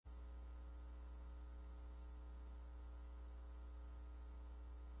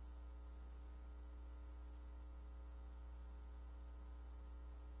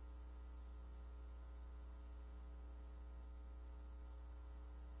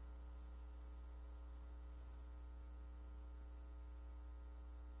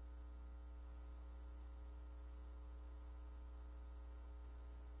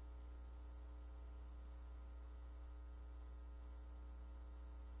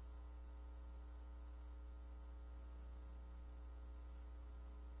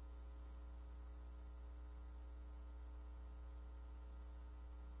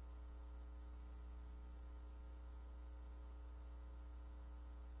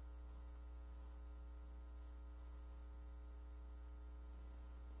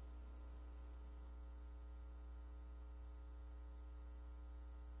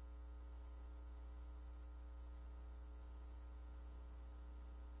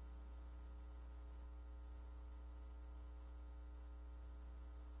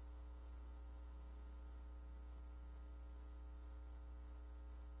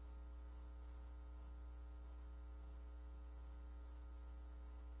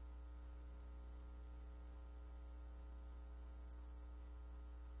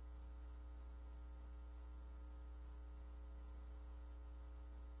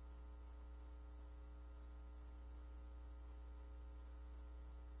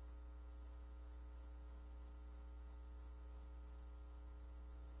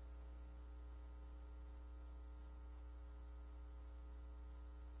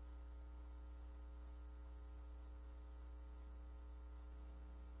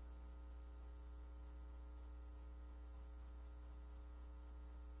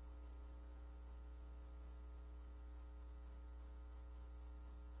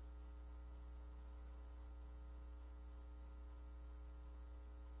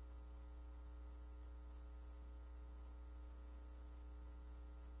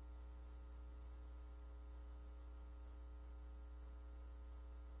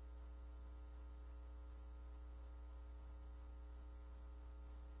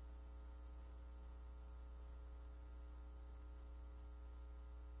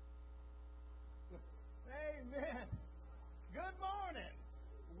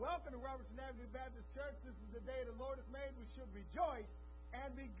Robertson Avenue Baptist Church. This is the day the Lord has made. We should rejoice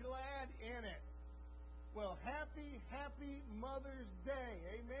and be glad in it. Well, happy Mother's Day.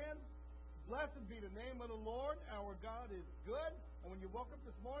 Amen. Blessed be the name of the Lord. Our God is good. And when you woke up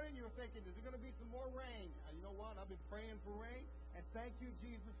this morning, you were thinking, is there going to be some more rain? You know what? I've been praying for rain. And thank you,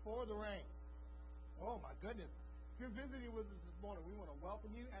 Jesus, for the rain. Oh, my goodness. If you're visiting with us this morning, we want to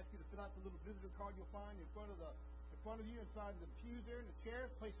welcome you. Ask you to fill out the little visitor card you'll find in front of you inside the pews there in the chairs.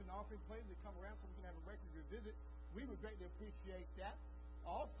 Place an offering plate as they come around so we can have a record of your visit. We would greatly appreciate that.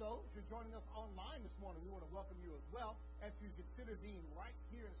 Also, if you're joining us online this morning, we want to welcome you as well as you consider being right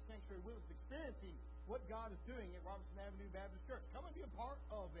here in the sanctuary with us, experiencing what God is doing at Robertson Avenue Baptist Church. Come and be a part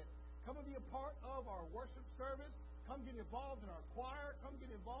of it. Come and be a part of our worship service. Come get involved in our choir. Come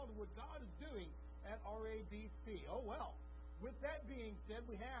get involved in what God is doing at RABC. Oh, well. With that being said,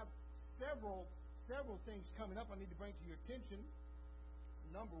 we have several things coming up I need to bring to your attention.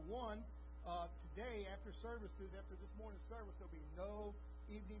 Number one, today after this morning's service, there'll be no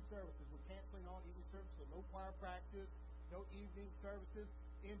evening services. We're canceling all evening services, so no choir practice, no evening services.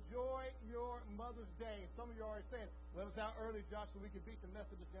 Enjoy your Mother's Day. And some of you are already saying, let us out early, Josh, so we can beat the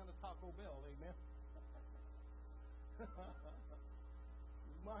Methodists down to Taco Bell. Amen.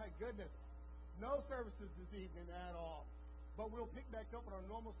 My goodness. No services this evening at all. But we'll pick back up on our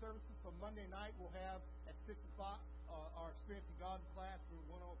normal services. So Monday night we'll have at 6 o'clock our Experiencing God class through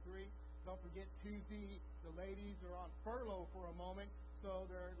 103. Don't forget Tuesday, the ladies are on furlough for a moment. So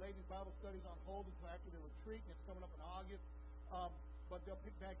their ladies' Bible studies on hold until after their retreat. And it's coming up in August. But they'll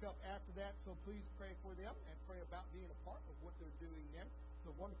pick back up after that. So please pray for them and pray about being a part of what they're doing there. It's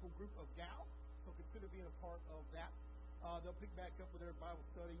a wonderful group of gals. So consider being a part of that. They'll pick back up with their Bible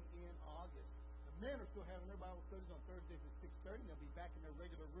study in August. Men are still having their Bible studies on Thursdays at 6:30. They'll be back in their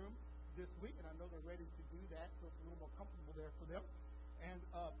regular room this week, and I know they're ready to do that, so it's a little more comfortable there for them. And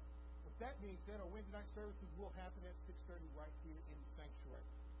with that being said, our Wednesday night services will happen at 6:30 right here in the sanctuary.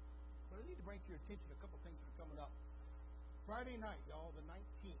 But I need to bring to your attention a couple things that are coming up. Friday night, y'all, the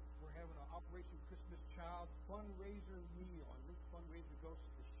 19th, we're having an Operation Christmas Child fundraiser meal, and this fundraiser goes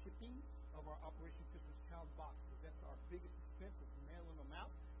to the shipping of our Operation Christmas Child boxes. That's our biggest expense of mailing them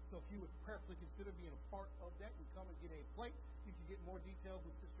out. So if you would prayerfully consider being a part of that, you come and get a plate. You can get more details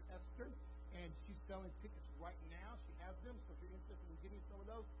with Sister Esther, and she's selling tickets right now. She has them, so if you're interested in getting some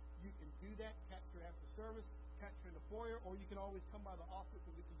of those, you can do that. Catch her after service, catch her in the foyer, or you can always come by the office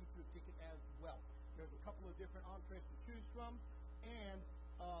and we can get you a ticket as well. There's a couple of different entrees to choose from, and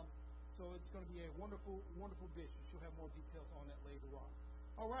so it's going to be a wonderful dish. She'll have more details on that later on.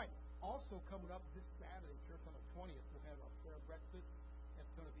 All right. Also coming up this Saturday, church on the 20th, we'll have our prayer breakfast.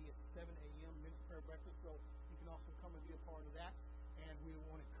 That's going to be at 7 a.m. men's prayer breakfast, so you can also come and be a part of that, and we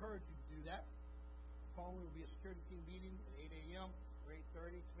want to encourage you to do that. Following will be a security team meeting at 8 a.m. or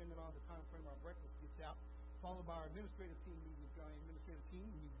 8:30, depending on the time frame our breakfast gets out, followed by our administrative team meeting. If you're on the administrative team,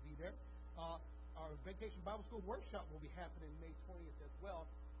 you need to be there. Our Vacation Bible School workshop will be happening May 20th as well,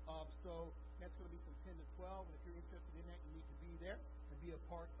 so that's going to be from 10 to 12, and if you're interested in that, you need to be there and be a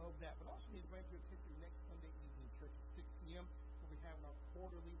part of that. But also need to bring to your attention next Sunday evening, church at 6 p.m., we'll be having our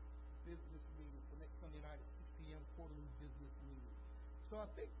quarterly business meeting. So next Sunday night at 6 p.m., quarterly business meeting. So I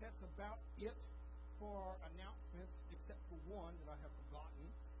think that's about it for our announcements, except for one that I have forgotten.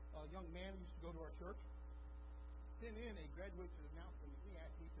 A young man who used to go to our church sent in a graduation announcement. He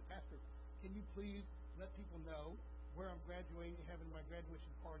asked me, he said, Pastor, can you please let people know where I'm graduating, having my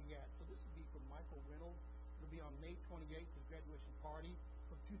graduation party at? So this will be from Michael Reynolds. It'll be on May 28th, his graduation party,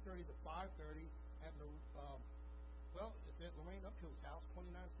 from 2:30 to 5:30 at the it's at Lorraine Uphill's house,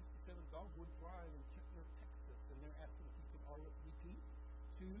 2967 Dogwood Drive in Kentner, Texas. And they're asking if you can RSVP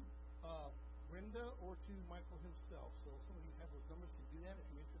to Brenda or to Michael himself. So some of you have those numbers, can do that. If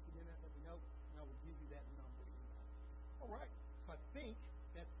you're interested in that, let me know, and I will give you that number. All right. So I think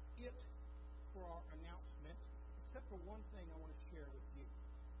that's it for our announcements, except for one thing I want to share with you.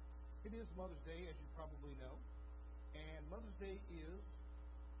 It is Mother's Day, as you probably know. And Mother's Day is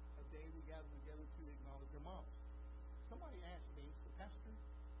a day we gather together to acknowledge our moms. Somebody asked me, said, Pastor,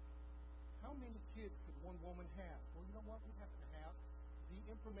 how many kids could one woman have? Well, you know what? We happen to have the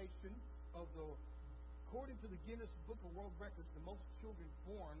information of according to the Guinness Book of World Records, the most children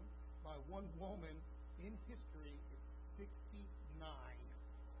born by one woman in history is 69.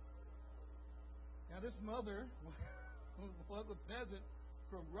 Now, this mother was a peasant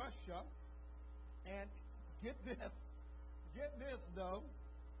from Russia, and get this though,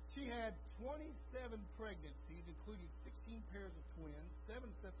 she had 27 pregnancies, including 16 pairs of twins, 7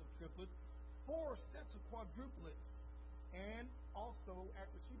 sets of triplets, 4 sets of quadruplets. And also,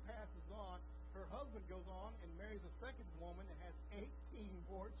 after she passes on, Her husband goes on and marries a second woman and has 18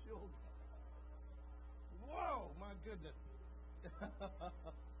 more children. Whoa, my goodness.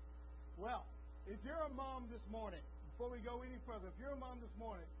 Well, if you're a mom this morning, before we go any further, if you're a mom this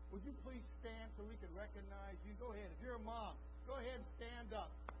morning, would you please stand so we can recognize you? Go ahead. If you're a mom, go ahead and stand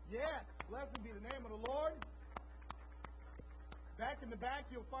up. Yes, blessed be the name of the Lord. Back in the back,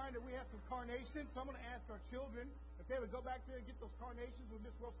 you'll find that we have some carnations. So I'm going to ask our children if they would go back there and get those carnations with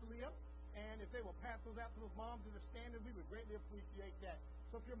Miss Rosalia. And if they will pass those out to those moms that are standing, we would greatly appreciate that.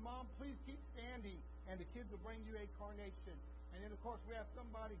 So if you're a mom, please keep standing, and the kids will bring you a carnation. And then, of course, we have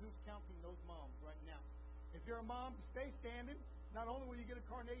somebody who's counting those moms right now. If you're a mom, stay standing. Not only will you get a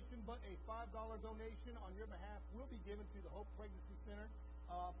carnation, but a $5 donation on your behalf will be given to the Hope Pregnancy Center.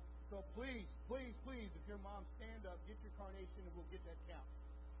 So please, please, please, if you're a mom, stand up, get your carnation, and we'll get that count.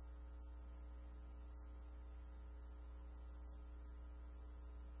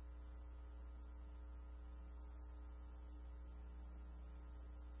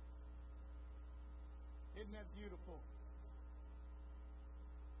 Isn't that beautiful?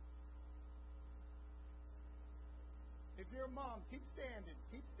 If you're a mom, keep standing.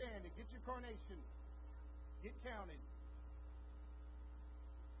 Keep standing. Get your carnation. Get counted.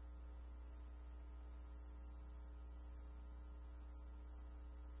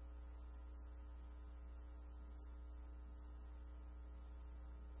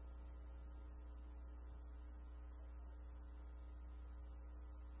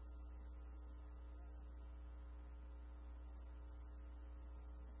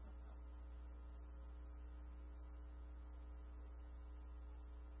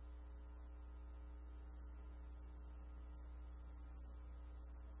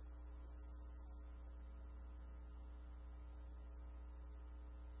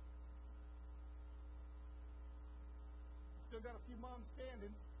 Still got a few moms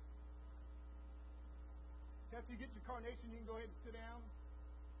standing. After you get your carnation, you can go ahead and sit down.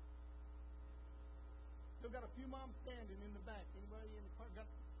 Still got a few moms standing in the back. Anybody in the car?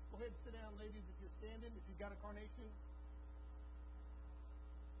 Go ahead and sit down, ladies, if you're standing, if you've got a carnation.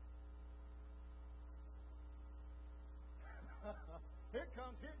 Here it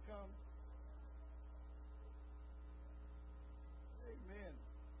comes, here it comes. Amen.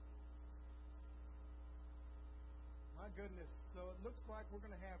 My goodness. So it looks like we're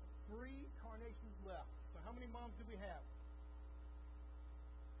going to have 3 carnations left. So how many moms do we have?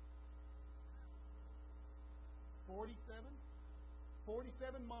 47?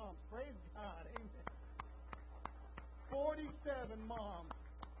 47 moms. Praise God. Amen. 47 moms.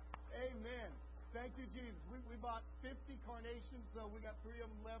 Amen. Thank you, Jesus. We bought 50 carnations, so we got 3 of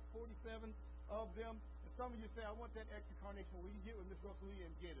them left, 47 of them. And some of you say, I want that extra carnation. Well, you can get with Miss Rosalia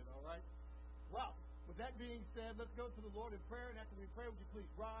and get it, all right? Well, with that being said, let's go to the Lord in prayer. And after we pray, would you please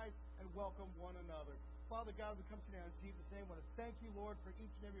rise and welcome one another. Father God, we come to you now in Jesus' name. I want to thank you, Lord, for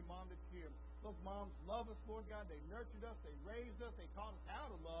each and every mom that's here. Those moms love us, Lord God. They nurtured us. They raised us. They taught us how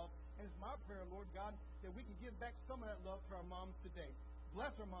to love. And it's my prayer, Lord God, that we can give back some of that love to our moms today.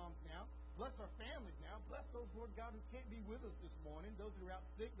 Bless our moms now. Bless our families now. Bless those, Lord God, who can't be with us this morning, those who are out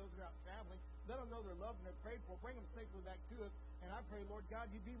sick, those who are out traveling. Let them know they're loved and they're prayed for. Bring them safely back to us. And I pray, Lord God,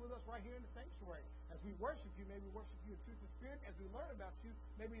 you be with us right here in the sanctuary. As we worship you, may we worship you in truth and spirit. As we learn about you,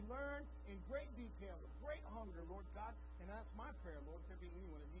 may we learn in great detail, with great hunger, Lord God. And that's my prayer, Lord, if there be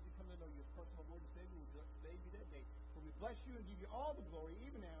anyone that needs to come to know you as personal Lord and Savior, today be that day. For we bless you and give you all the glory,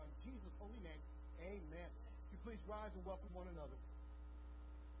 even now, in Jesus' holy name. Amen. If you please rise and welcome one another.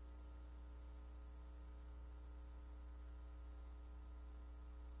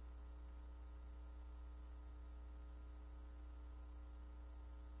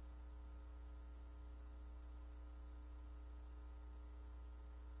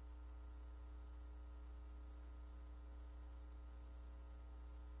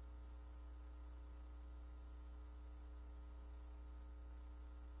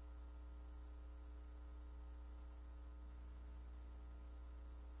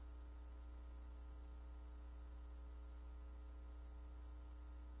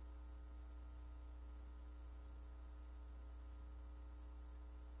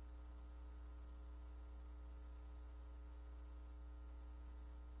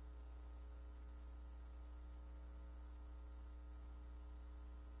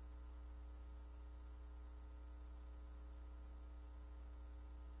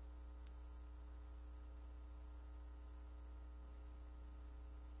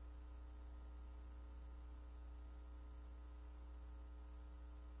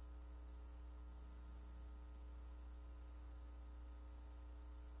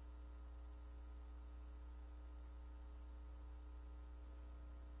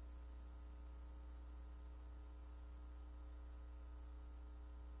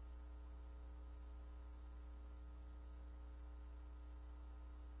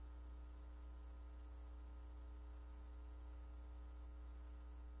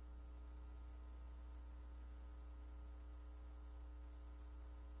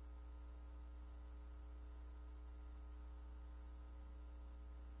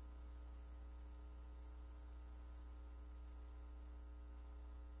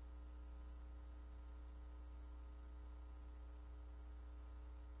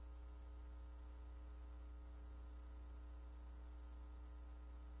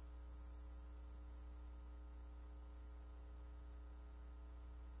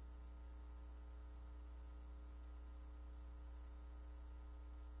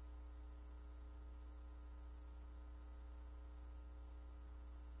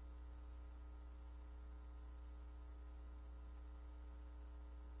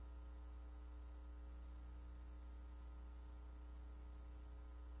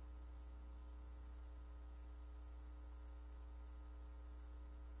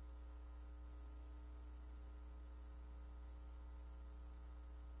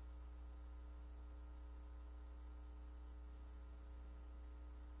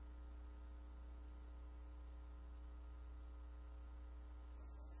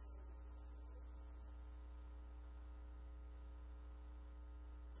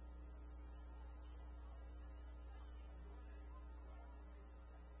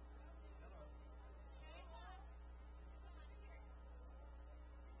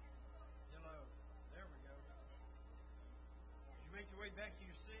 way back to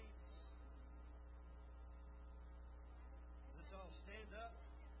your seats. Let's all stand up.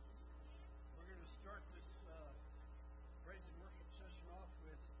 We're going to start this praise and worship session off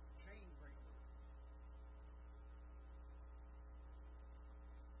with Chain Breaker.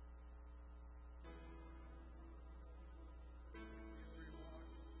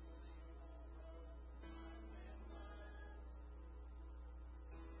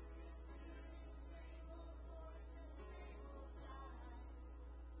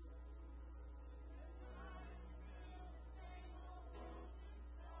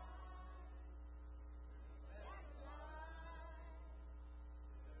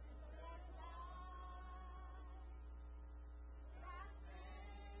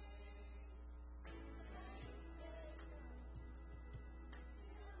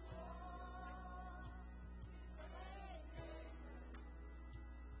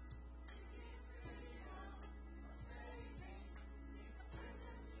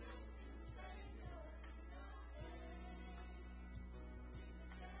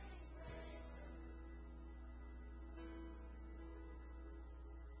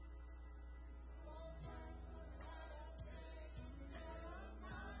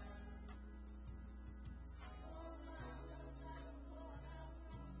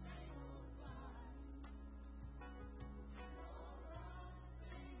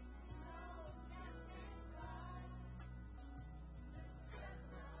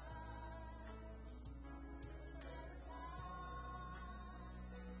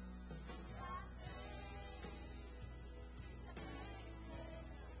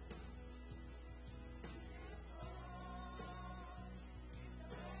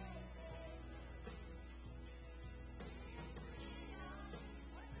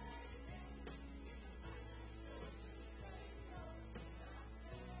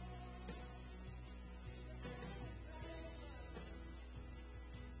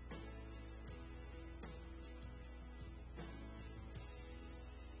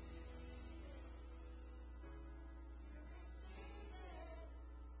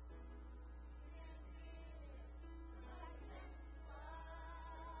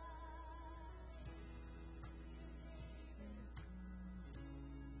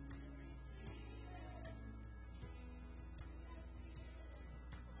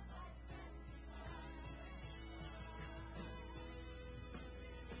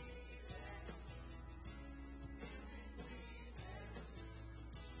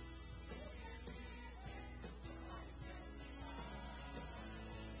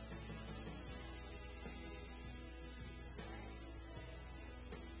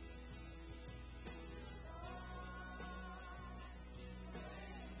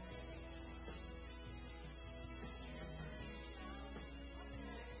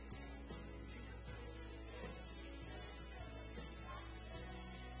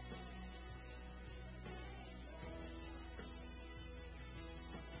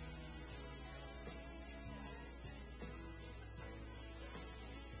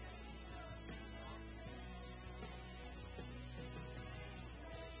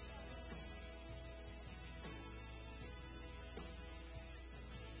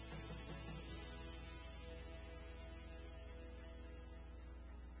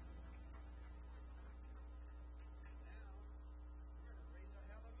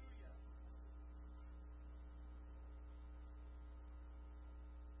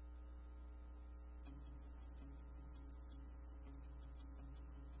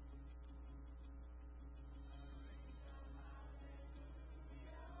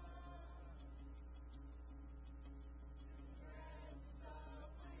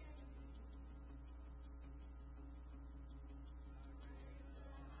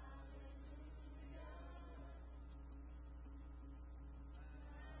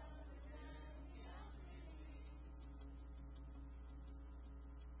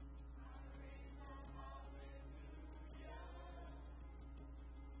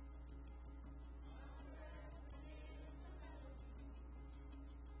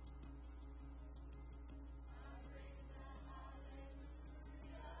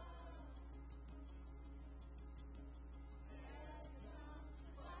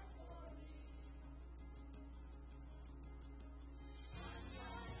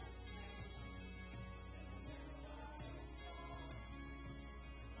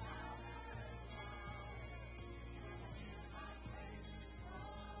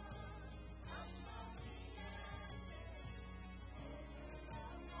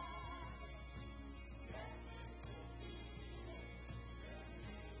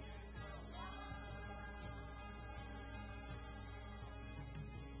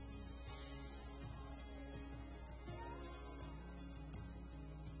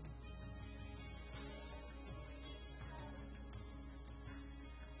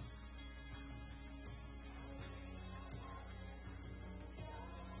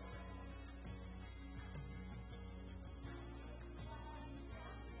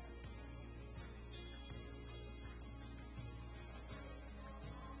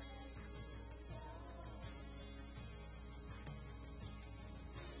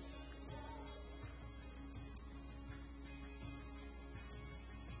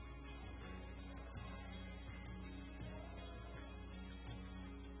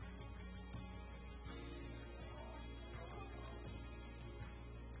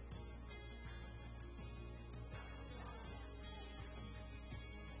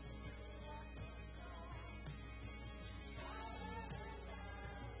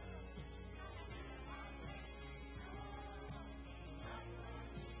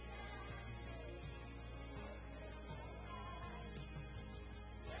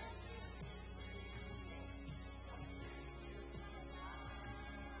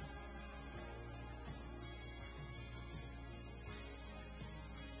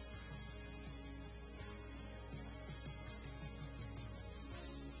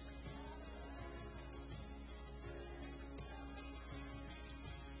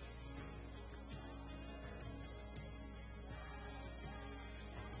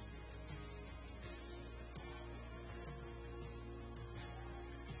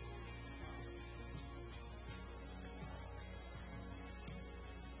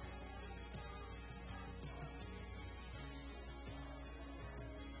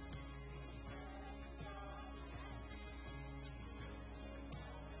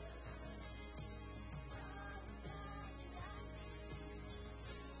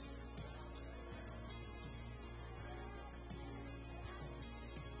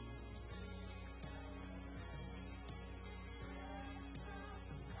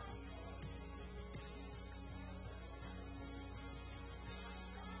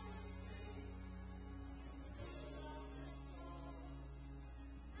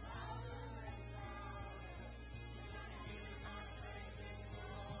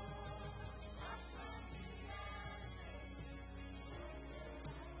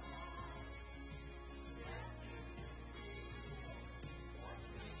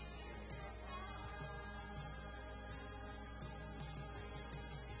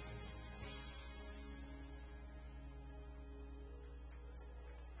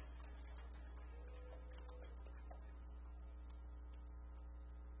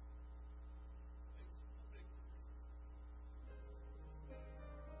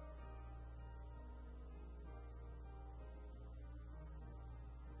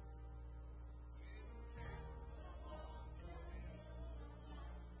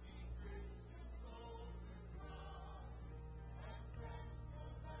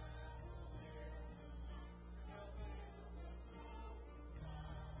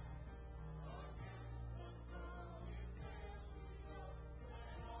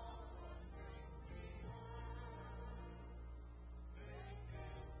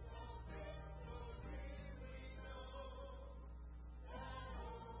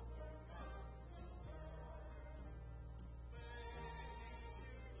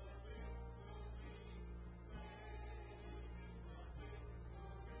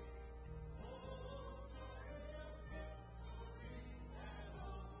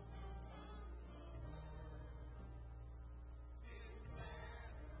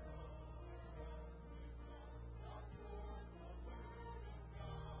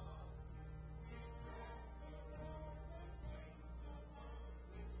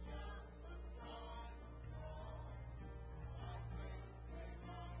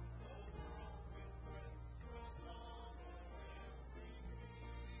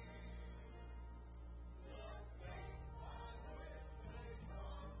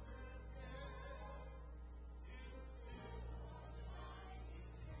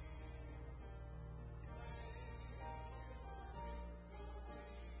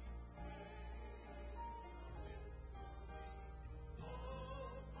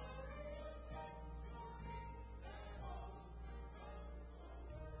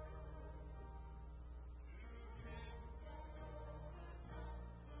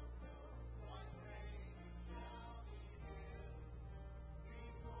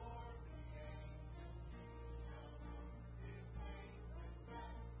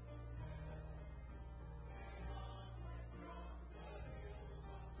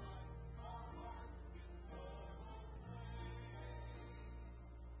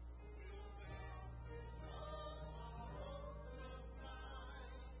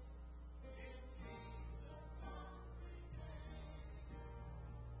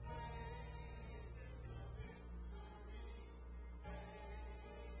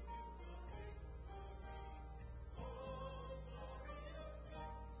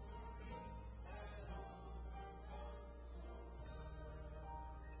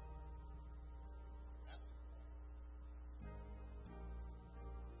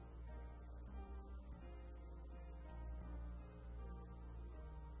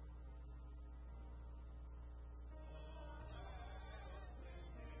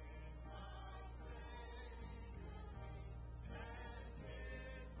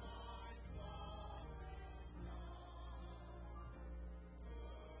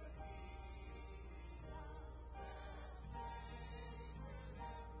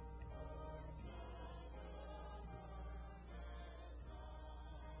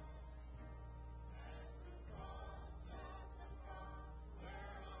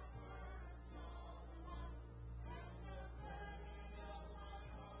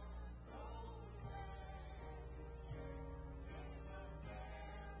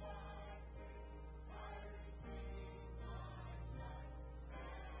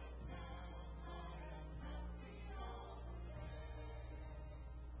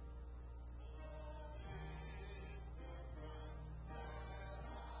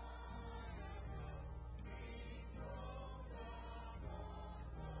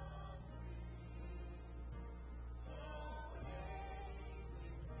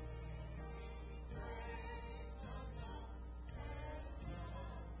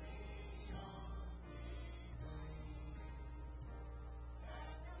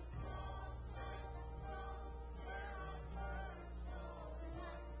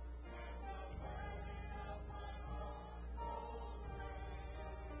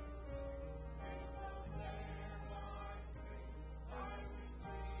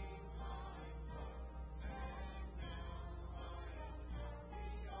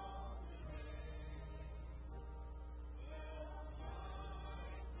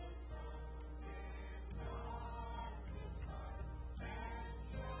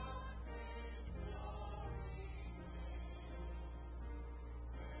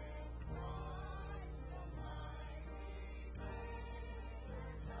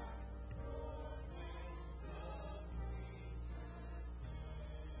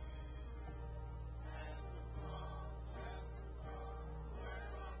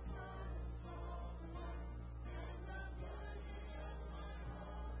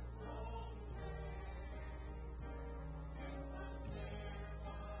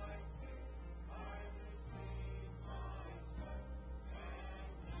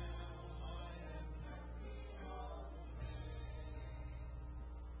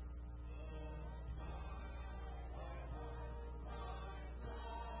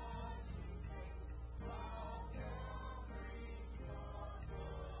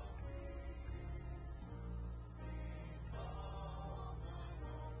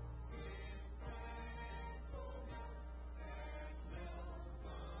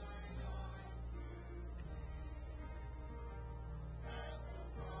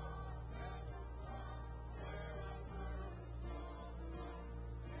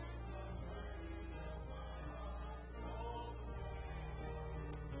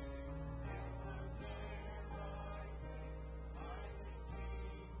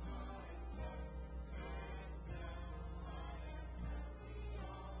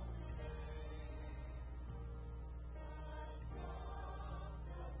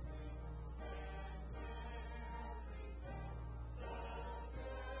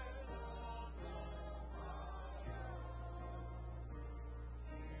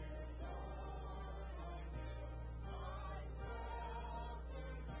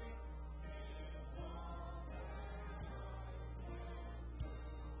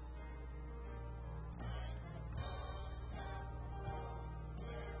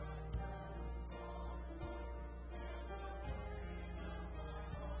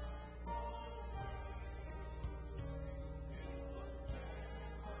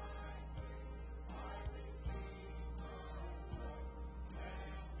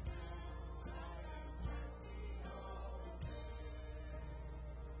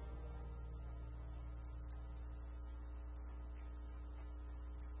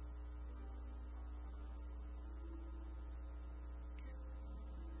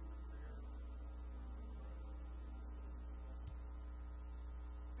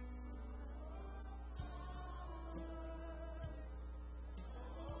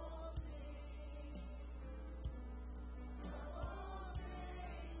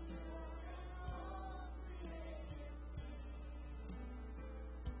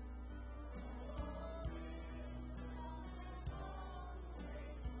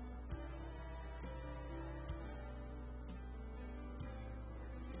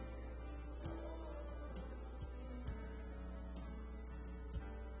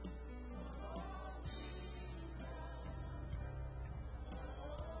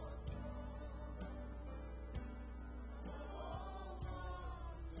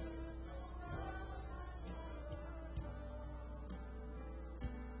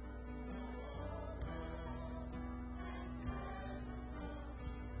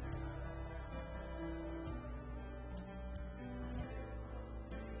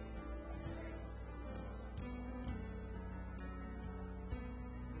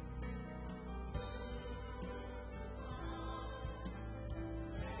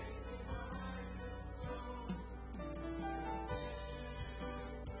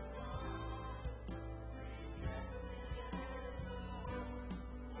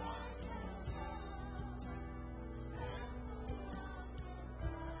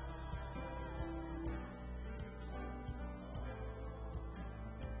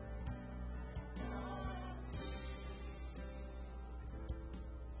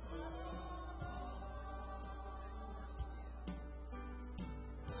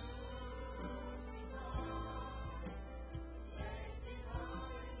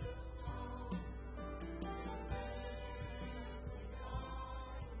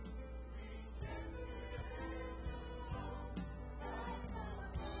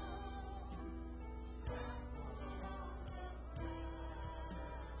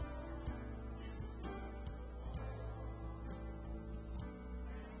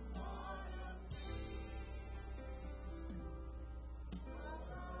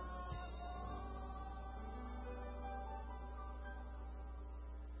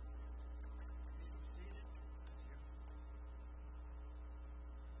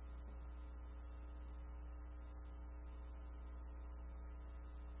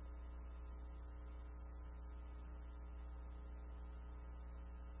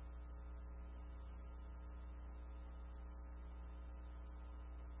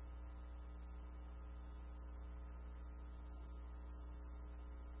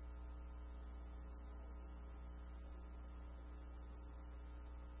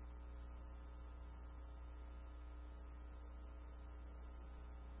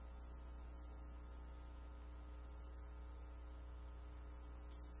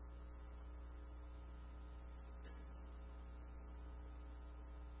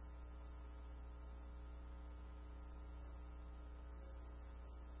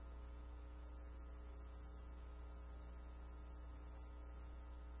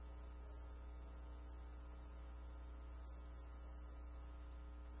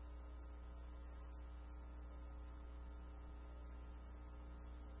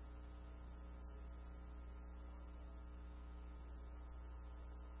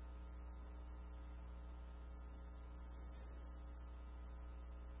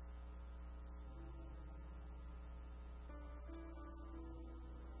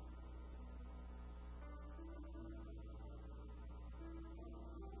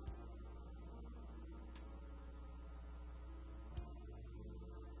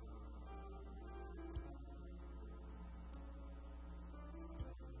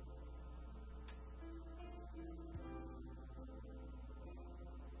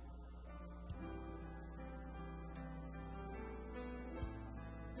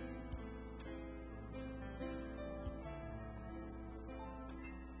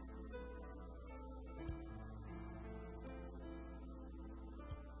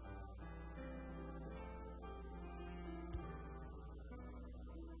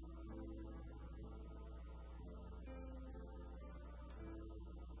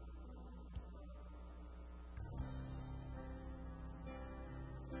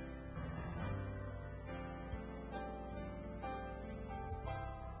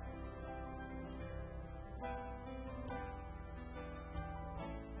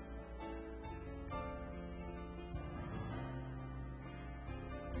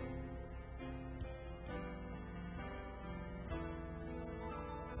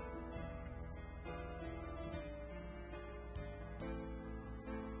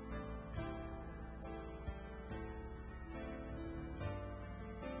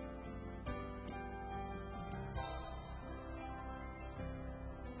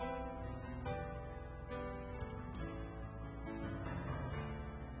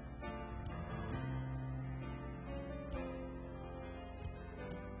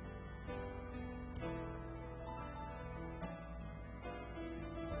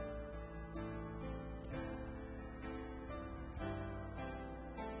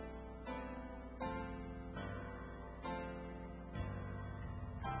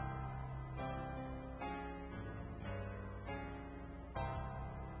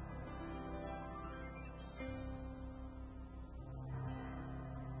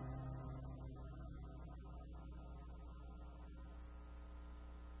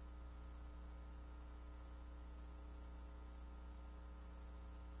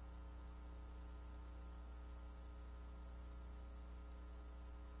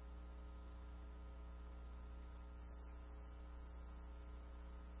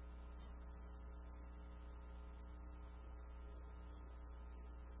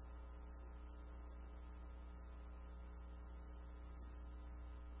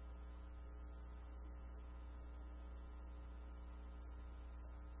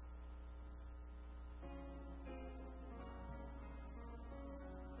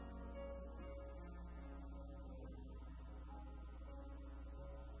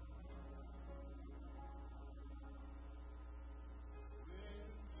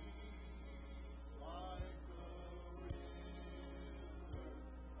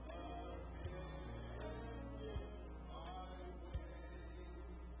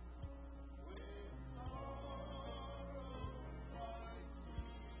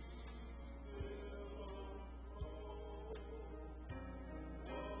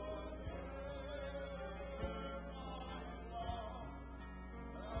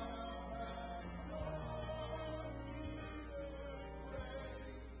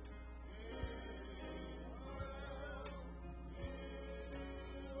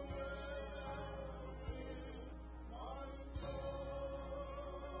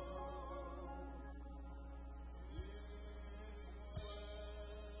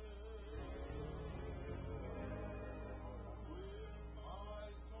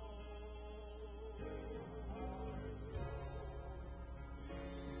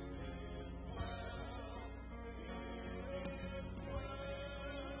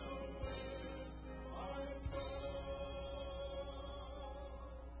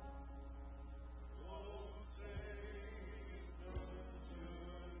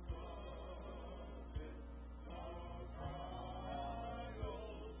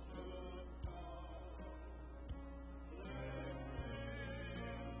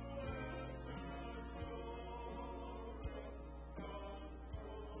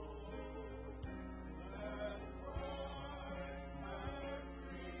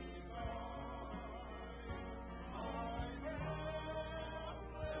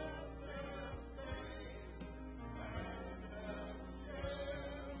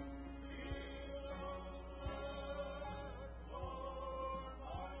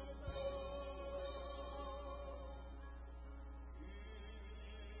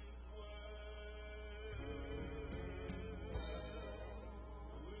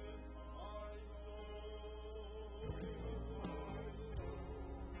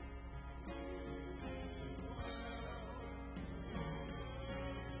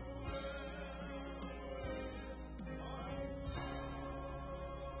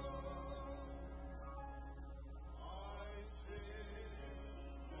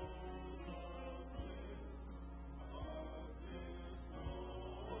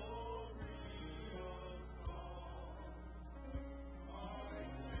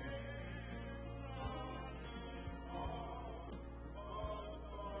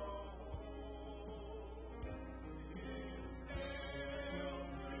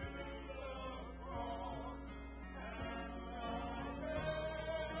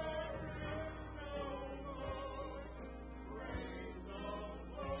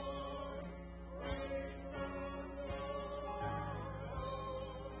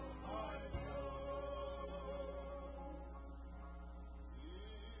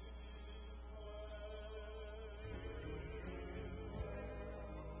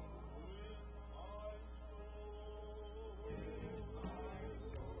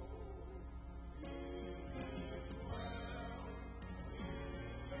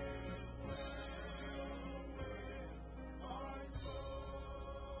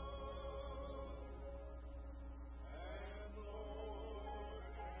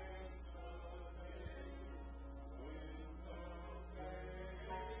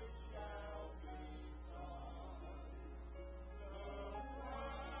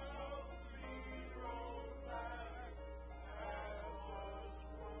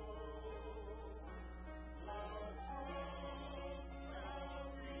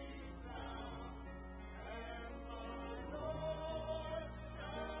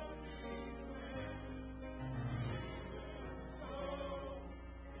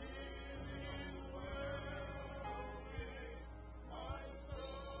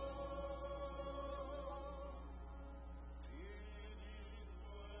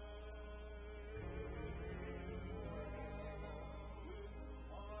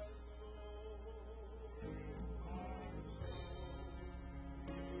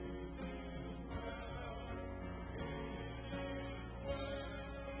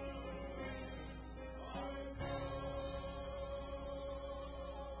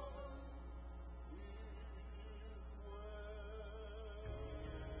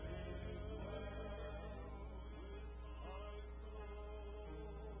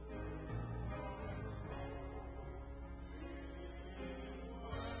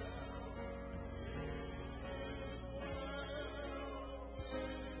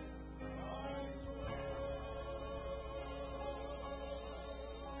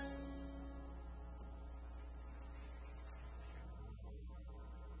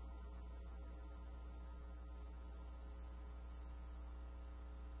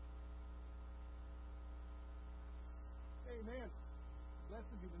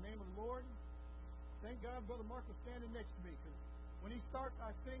 Blessed be the name of the Lord. Thank God Brother Mark is standing next to me, because when he starts,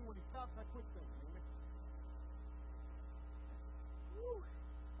 I sing. When he stops, I quit singing. Amen. Woo.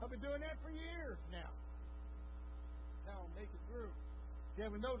 I've been doing that for years now. That's how I make it through. If you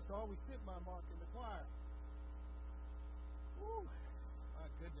haven't noticed, I always sit by Mark in the choir. Woo. My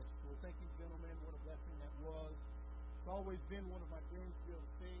goodness. Well, thank you, gentlemen. What a blessing that was. It's always been one of my dreams to be able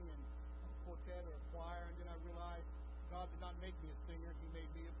to sing in a quartet or a choir, and then I realized God did not make me a singer. He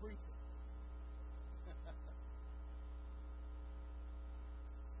made me a preacher.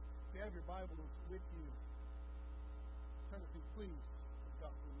 If you have your Bible with you, turn with me, please, to the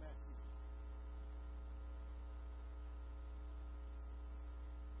Gospel of Matthew.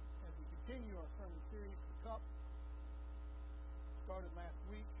 As we continue our sermon series, The Cup, started last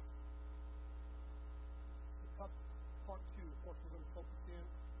week. The Cup, Part 2. Of course, we're going to focus in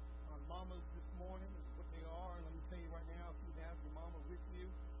on mamas this morning and what they are. And let me tell you right now, if you have your mama with you,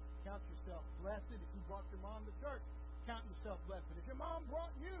 count yourself blessed. If you brought your mom to church, count yourself blessed. If your mom brought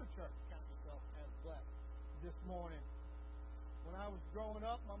you to church, count yourself as blessed this morning. When I was growing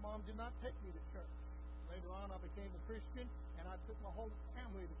up, my mom did not take me to church. Later on, I became a Christian, and I took my whole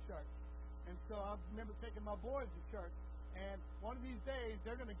family to church. And so I remember taking my boys to church. And one of these days,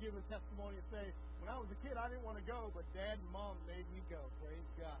 they're going to give a testimony and say, when I was a kid, I didn't want to go, but Dad and Mom made me go. Praise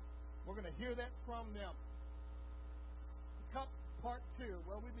God. We're going to hear that from them. The Cup, Part 2.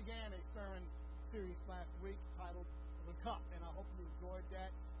 Well, we began a sermon series last week titled The Cup, and I hope you enjoyed that.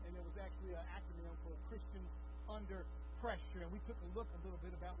 And it was actually an acronym for Christian Under Pressure. And we took a look a little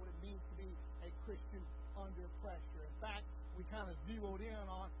bit about what it means to be a Christian under pressure. In fact, we kind of zeroed in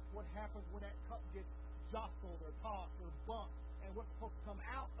on what happens when that cup gets jostled or tossed or bumped, and what's supposed to come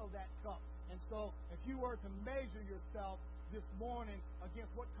out of that cup. And so if you were to measure yourself this morning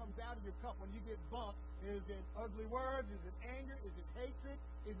against what comes out of your cup when you get bumped, is it ugly words? Is it anger? Is it hatred?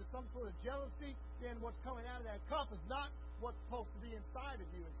 Is it some sort of jealousy? Then what's coming out of that cup is not what's supposed to be inside of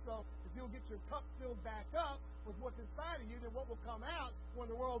you. And so if you'll get your cup filled back up with what's inside of you, then what will come out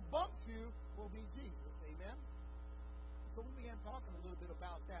when the world bumps you will be Jesus. Amen? So we began talking a little bit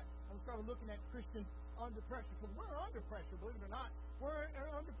about that. And we started looking at Christians under pressure, because we're under pressure, believe it or not. We're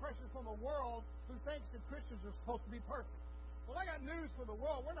under pressure from a world who thinks that Christians are supposed to be perfect. Well, I got news for the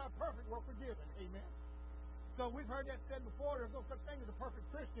world. We're not perfect. We're forgiven. Amen? So we've heard that said before. There's no such thing as a perfect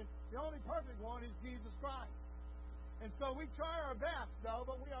Christian. The only perfect one is Jesus Christ. And so we try our best, though,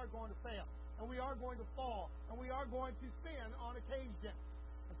 but we are going to fail. And we are going to fall. And we are going to sin on occasion.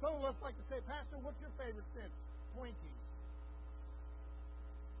 And some of us like to say, Pastor, what's your favorite sin? Twinkies.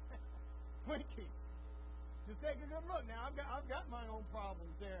 Twinkies. Just take a good look. Now, I've got my own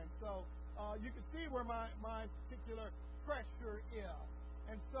problems there. And so you can see where my particular pressure is.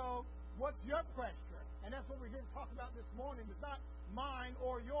 And so what's your pressure? And that's what we're here to talk about this morning. It's not mine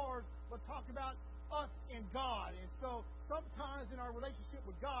or yours, but talk about us and God. And so sometimes in our relationship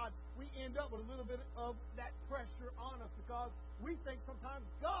with God, we end up with a little bit of that pressure on us, because we think sometimes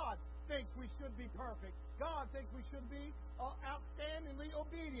God thinks we should be perfect. God thinks we should be outstandingly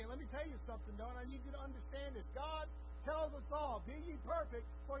obedient. Let me tell you something, though, and I need you to understand this. God tells us all, be ye perfect,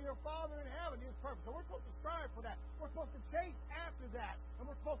 for your Father in heaven is perfect. So we're supposed to strive for that. We're supposed to chase after that. And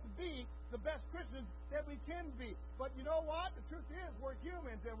we're supposed to be the best Christians that we can be. But you know what? The truth is, we're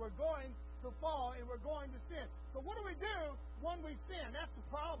humans, and we're going to fall, and we're going to sin. So what do we do when we sin? That's the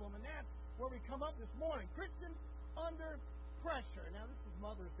problem, and that's where we come up this morning. Christians under pressure. Now, this is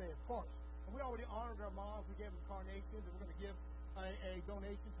Mother's Day, of course. And we already honored our moms. We gave them carnations, and we're going to give a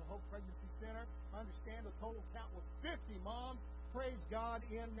donation to Hope Pregnancy Center. I understand the total count was 50 moms. Praise God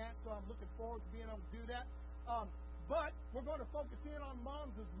in that, so I'm looking forward to being able to do that. But we're going to focus in on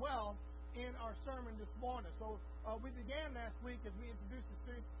moms as well in our sermon this morning. So we began last week as we introduced the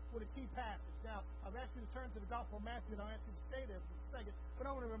series with a key passage. Now, I've asked you to turn to the Gospel of Matthew, and I'll ask you to stay there for a second. But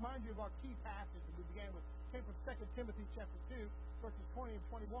I want to remind you of our key passage that we began with. Came from 2 Timothy chapter 2, verses 20 and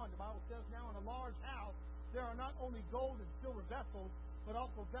 21. The Bible says, now in a large house there are not only gold and silver vessels, but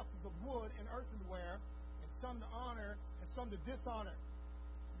also vessels of wood and earthenware, and some to honor and some to dishonor.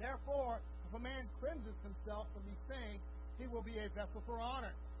 Therefore, if a man cleanses himself from these things, he will be a vessel for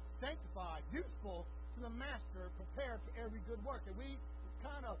honor, sanctified, useful to the master, prepared for every good work. And we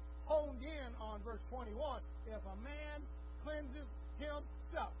kind of honed in on verse 21. If a man cleanses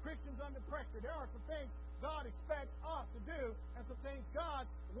himself, Christians under pressure, there are some things God expects us to do, and some things God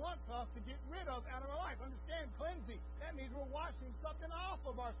wants us to get rid of out of our life. Understand cleansing. That means we're washing something off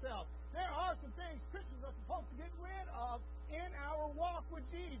of ourselves. There are some things Christians are supposed to get rid of in our walk with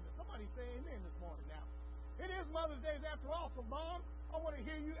Jesus. Somebody say amen this morning now. It is Mother's Day after all, so Mom, I want to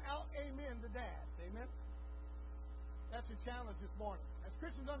hear you out amen to Dad. Amen? That's your challenge this morning. As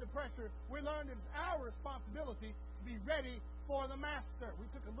Christians under pressure, we learned it's our responsibility to be ready for the Master. We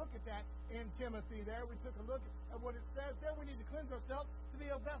took a look at that in Timothy there. We took a look at what it says there. We need to cleanse ourselves to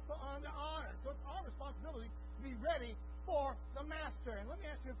be a vessel unto honor. So it's our responsibility to be ready for the Master. And let me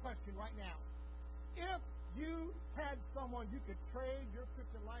ask you a question right now. If you had someone you could trade your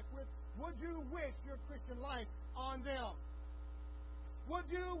Christian life with, would you wish your Christian life on them? Would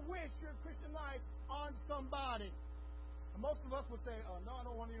you wish your Christian life on somebody? And most of us would say, oh, no, I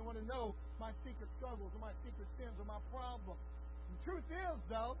don't want anyone to know my secret struggles or my secret sins or my problems. The truth is,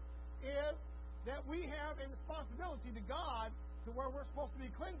 though, is that we have a responsibility to God to where we're supposed to be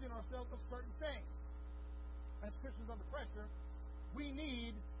cleansing ourselves of certain things. As Christians under pressure, we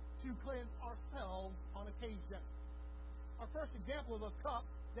need to cleanse ourselves on occasion. Our first example of a cup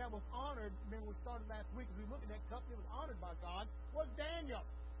that was honored, remember we started last week as we looked at that cup that was honored by God, was Daniel.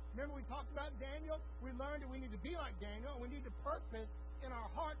 Remember we talked about Daniel? We learned that we need to be like Daniel, and we need to purpose in our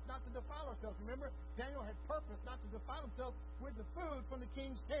hearts not to defile ourselves. Remember, Daniel had purpose not to defile himself with the food from the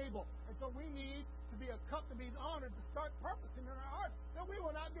king's table. And so we need to be a cup to be honored, to start purposing in our hearts that we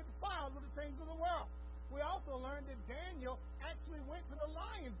will not get defiled with the things of the world. We also learned that Daniel actually went to the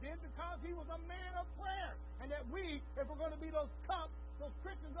lion's den because he was a man of prayer. And that we, if we're going to be those cups, those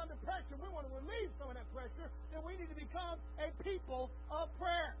Christians under pressure, we want to relieve some of that pressure, then we need to become a people of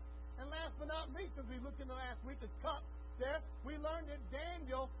prayer. And last but not least, as we looked in the last week, the cup there, we learned that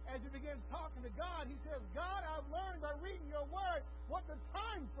Daniel, as he begins talking to God, he says, God, I've learned by reading your word what the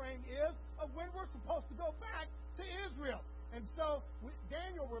time frame is of when we're supposed to go back to Israel. And so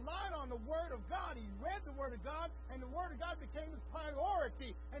Daniel relied on the Word of God. He read the Word of God, and the Word of God became his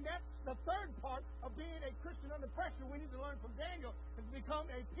priority. And that's the third part of being a Christian under pressure. We need to learn from Daniel is to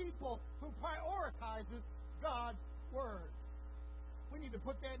become a people who prioritizes God's Word. We need to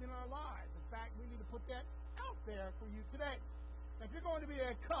put that in our lives. In fact, we need to put that out there for you today. Now, if you're going to be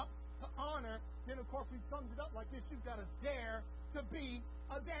a cup to honor, then of course we summed it up like this. You've got to dare to be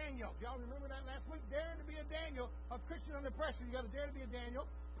a Daniel. Y'all remember that last week? Daring to be a Daniel, a Christian under pressure. You got to dare to be a Daniel,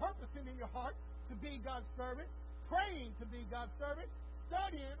 purposing in your heart to be God's servant, praying to be God's servant,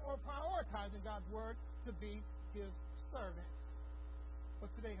 studying or prioritizing God's word to be His servant.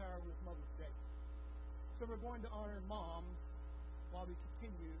 But today, however, is Mother's Day. So we're going to honor moms while we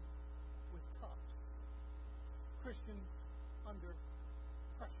continue with cups. Christians under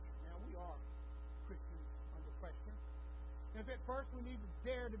pressure. Now, we are Christians under pressure. And if at first we need to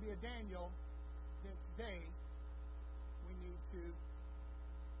dare to be a Daniel, then today we need to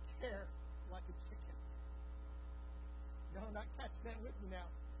care like a chicken. Y'all not catching that with me now.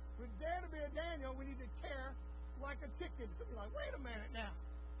 If we dare to be a Daniel, we need to care like a chicken. So you're like, wait a minute now.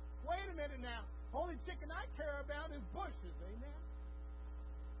 Wait a minute now. Only chicken I care about is bushes. Amen?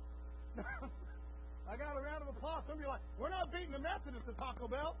 I got a round of applause. Some of you are like, we're not beating the Methodists to Taco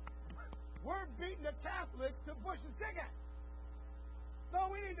Bell. We're beating the Catholics to Bush's chicken. So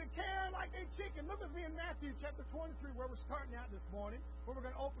we need to care like a chicken. Look with me in Matthew chapter 23, where we're starting out this morning, where we're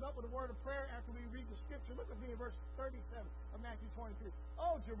going to open up with a word of prayer after we read the scripture. Look with me in verse 37 of Matthew 23.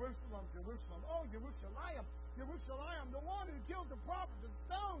 Oh, Jerusalem, Jerusalem. Oh, Jerusalem, Jerusalem, the one who killed the prophets and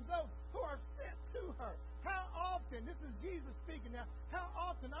stones those who are sent to her. How often, this is Jesus speaking now, how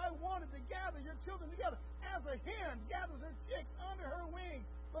often I wanted to gather your children together as a hen gathers her chicks under her wings,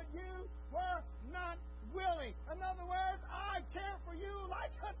 but you were not willing. In other words, I care for you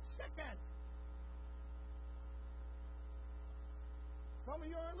like a chicken. Some of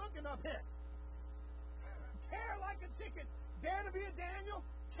you aren't looking up here. Care like a chicken. Dare to be a Daniel.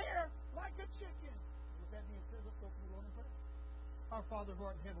 Care like a chicken. With that being said, let's go to the Lord in prayer. Our Father who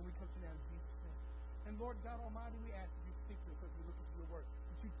art in heaven, we come to you now in Jesus' name. And Lord God Almighty, we ask that you speak to us as we look into your word.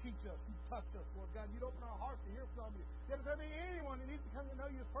 That you teach us, you touch us, Lord God. You'd open our hearts to hear from you. That if there be anyone that needs to come to know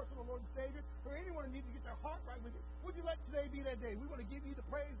you as personal Lord and Savior, or anyone that needs to get their heart right with you, would you let today be that day? We want to give you the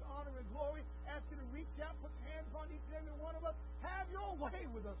praise, honor, and glory. Ask you to reach out, put your hands on each and every one of us. Have your way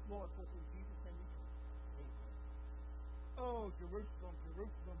with us, Lord. For in Jesus' name we pray. Amen. Oh, Jerusalem,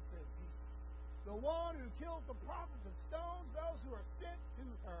 Jerusalem, says Jesus, the one who kills the prophets and stones those who are sent to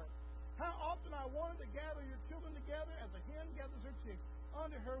her. How often I wanted to gather your children together as a hen gathers her chicks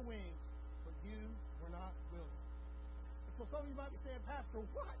under her wings, but you were not willing. And so some of you might be saying, Pastor,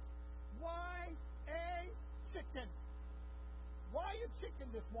 what? Why a chicken? Why a chicken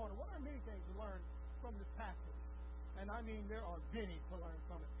this morning? Well, there are many things to learn from this passage. And I mean, there are many to learn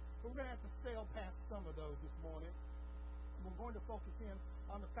from it. But we're going to have to sail past some of those this morning. And we're going to focus in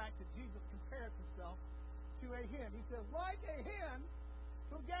on the fact that Jesus compares himself to a hen. He says, like a hen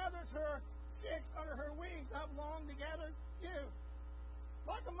who gathers her chicks under her wings, I've longed to gather you.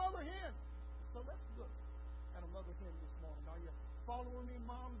 Like a mother hen. So let's look at kind of mother hen this morning. Are you following me,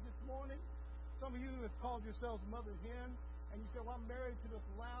 moms, this morning? Some of you have called yourselves mother hen, and you say, well, I'm married to this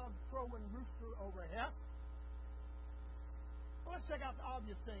loud crowing rooster over here. Well, let's check out the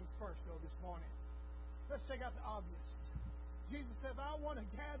obvious things first, though, this morning. Let's check out the obvious. Jesus says, I want to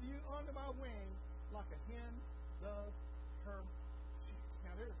gather you under my wing like a hen does her chicks.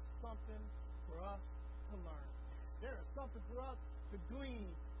 Now, there is something for us to learn. There is something for us to glean,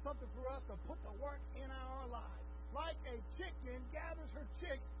 something for us to put to work in our lives. Like a chicken gathers her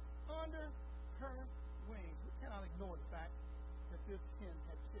chicks under her wings. We cannot ignore the fact that this hen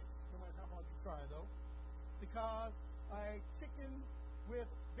had chicks, no matter how hard you try, though. Because a chicken with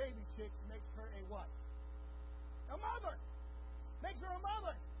baby chicks makes her a what? A mother. Makes her a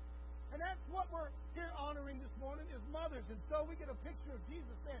mother. And that's what we're here honoring this morning is mothers. And so we get a picture of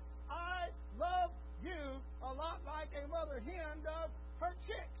Jesus saying, I love you a lot like a mother hen does her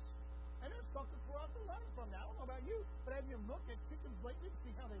chicks. And there's something for us to learn from that. I don't know about you, but have you looked at chickens lately to see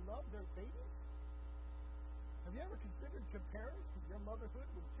how they love their babies? Have you ever considered comparing your motherhood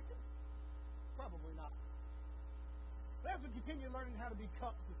with chickens? Probably not. But as we continue learning how to be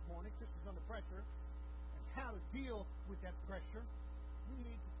cups this morning, sisters under pressure, and how to deal with that pressure, we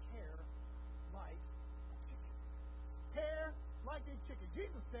need to care like a chicken. Care like a chicken.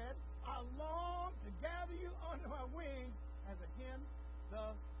 Jesus said, I long to gather you under my wings as a hen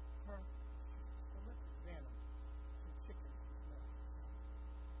does her chicken. So let's examine some chickens this morning.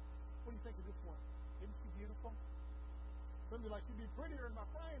 What do you think of this one? Isn't she beautiful? Some of you like, she'd be prettier in my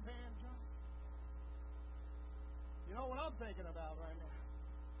frying pan, John. You know what I'm thinking about right now?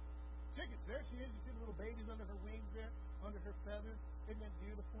 Chickens. There she is. You see the little babies under her wings there, under her feathers. Isn't that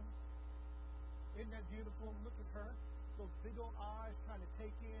beautiful? Isn't that beautiful? Look at her. Those big old eyes trying to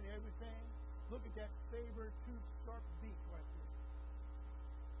take in everything. Look at that saber-toothed sharp beak right there.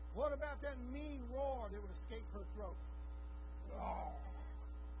 What about that mean roar that would escape her throat?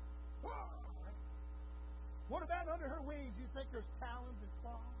 What about under her wings? Do you think there's talons and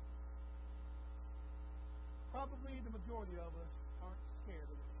claws? Probably the majority of us aren't scared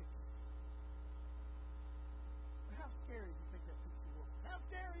of a chicken. But how scary do you think that picture was? How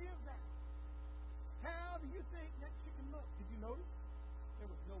scary is that? How do you think that chicken looked? Did you notice?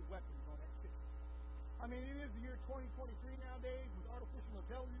 There was no weapons on that chicken. I mean, it is the year 2023 nowadays with artificial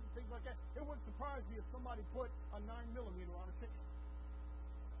intelligence and things like that. It wouldn't surprise me if somebody put a 9mm on a chicken.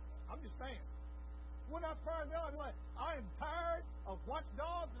 I'm just saying. Would not surprise me. I'd be like, I am tired of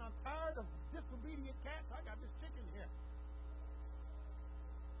watchdogs and I'm tired of disobedient cats. I got this chicken here.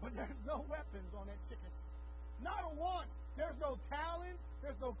 But there's no weapons on that chicken. Not a one. There's no talons.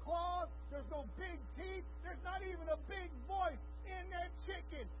 There's no claws. There's no big teeth. There's not even a big voice in that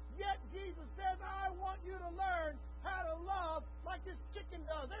chicken. Yet Jesus says, I want you to learn how to love like this chicken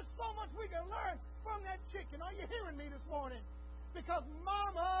does. There's so much we can learn from that chicken. Are you hearing me this morning? Because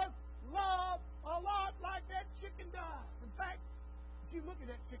mamas love a lot like that chicken does. In fact, if you look at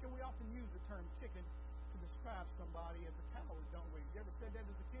that chicken, we often use the term chicken to describe somebody as a coward, don't we? You ever said that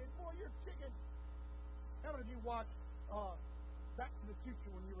as a kid? Boy, you're a chicken. How many of you watched Back to the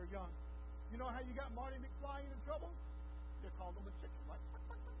Future when you were young? You know how you got Marty McFly into trouble? They called him a chicken. Like,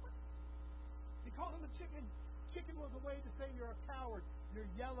 they called him a chicken. Chicken was a way to say you're a coward. You're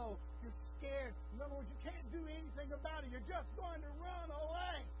yellow. You're scared. In other words, you can't do anything about it. You're just going to run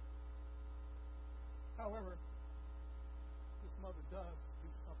away. However, this mother does do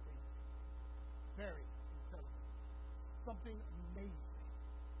something very incredible. Something amazing.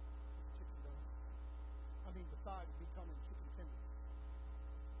 This chicken does. I mean, besides becoming chicken tender.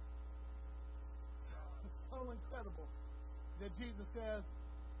 It's so incredible that Jesus says,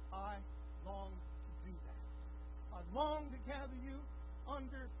 I long to do that. I long to gather you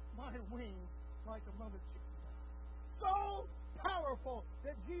under my wings like a mother chicken does. So powerful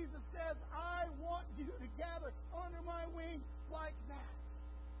that Jesus says, I want you to gather under my wings like that.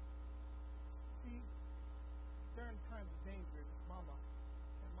 See, during times of danger, this mama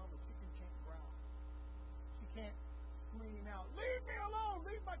chicken can't growl. She can't scream out, leave me alone,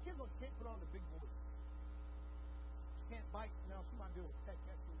 leave my kids alone. She can't put on the big voice. She can't bite. Now, she might be able to peck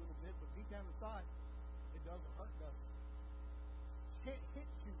at you a little bit, but deep down inside, it doesn't hurt, does it? She can't hit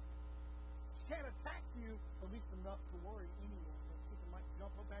you. She can't attack you, at least enough to worry anyone. The chicken might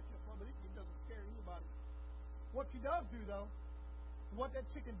jump up at you, but it doesn't scare anybody. What she does do, though, what that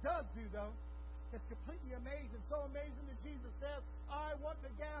chicken does do, though, is completely amazing. So amazing that Jesus says, I want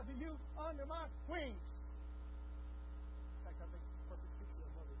to gather you under my wings. In fact, I think it's a perfect picture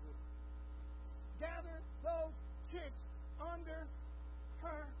of motherhood. Gather those chicks under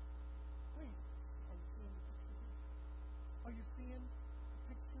her wings. Are you seeing the picture here? Are you seeing the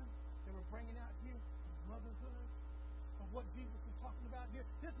picture that we're bringing out here of motherhood? what Jesus is talking about here.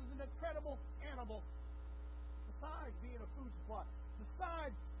 This is an incredible animal. Besides being a food supply,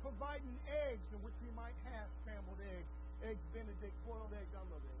 besides providing eggs, in which we might have scrambled eggs, eggs Benedict, boiled eggs, I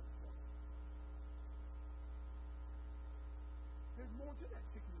love eggs. There's more to that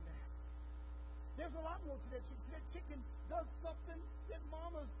chicken than that. There's a lot more to that chicken. That chicken does something that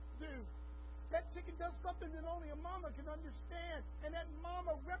mamas do. That chicken does something that only a mama can understand. And that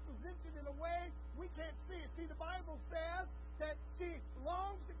mama represents it in a way we can't see it. See, the Bible says that she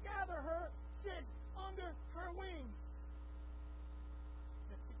longs to gather her chicks under her wings.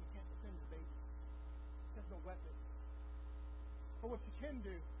 That chicken can't defend her baby. She has no weapon. But what she can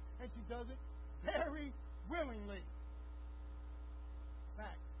do, and she does it very willingly. In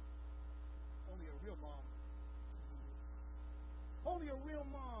fact, only a real mom would do this. Only a real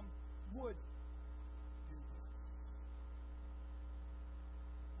mom would do this.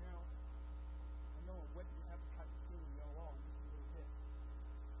 Now, I know I'm whetting your appetite for food y'all all just a little bit.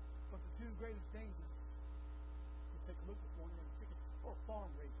 But the two greatest dangers to take a look at one in a chicken or a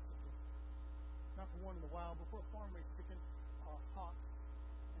farm-raised chicken. Not for one in the wild, but for a farm-raised chicken, are hawks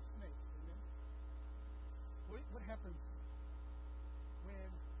and snakes. Amen? What happens when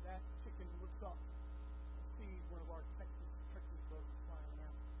that chicken looks up and sees one of our Texas birds flying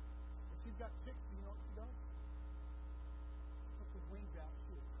around? If she's got chicks, you know what she does? She puts her wings out.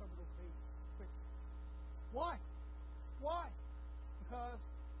 She will cover those babies quickly. Why? Why? Because,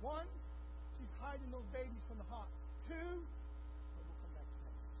 one, she's hiding those babies from the hawk. Two, but we'll come back to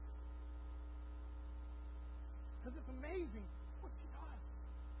that. Because it's amazing what she does.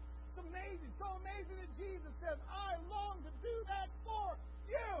 It's amazing. So amazing that Jesus says, I long to do that for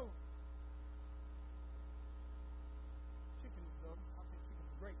you. Chickens, though, I think chickens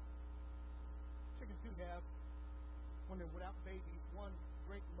are great. Chickens do have, when they're without babies, one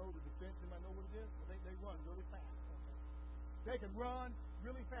great mode of defense. Anybody know what it is? Well, they run really fast. They can run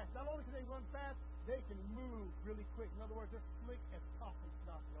really fast. Not only can they run fast, they can move really quick. In other words, they're slick as coffin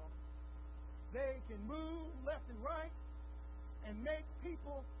stock, y'all. They can move left and right and make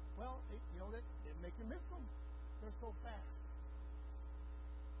people, well, they make you miss them. They're so fast.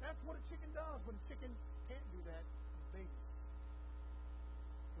 That's what a chicken does. But a chicken can't do that with babies.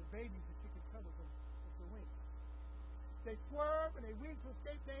 With babies, the chicken covers them with their wings. They swerve and they weave to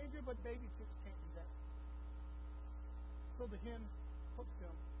escape danger, but baby chicks can't do that. So the hen puts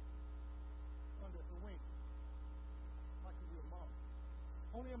them under her wings, like a real mom.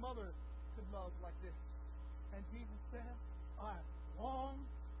 Only a mother could love like this. And Jesus said, I long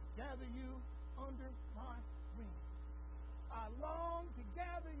to gather you under my wings. I long to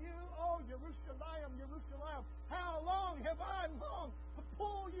gather you, oh Jerusalem, Jerusalem. How long have I longed to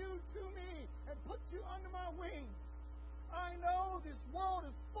pull you to me and put you under my wings? I know this world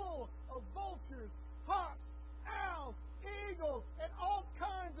is full of vultures, hawks, owls, eagles, and all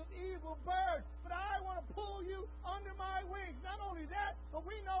kinds of evil birds. But I want to pull you under my wings. Not only that, but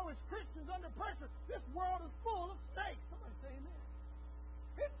we know as Christians under pressure, this world is full of snakes. Somebody say amen.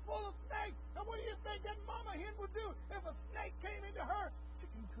 It's full of snakes. And what do you think that mama hen would do if a snake came into her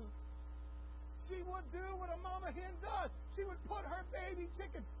chicken coop? She would do what a mama hen does. She would put her baby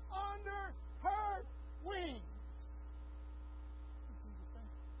chicken under her wings.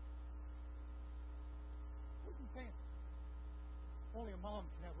 What's he saying? Only a mom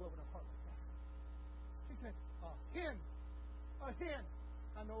can have love in her heart like that. She said, a hen.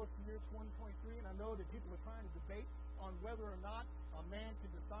 I know it's the year 2023, and I know that people are trying to debate on whether or not a man can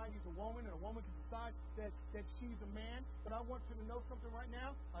decide he's a woman, and a woman can decide that she's a man. But I want you to know something right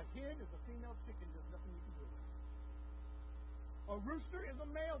now. A hen is a female chicken. There's nothing you can do about it. A rooster is a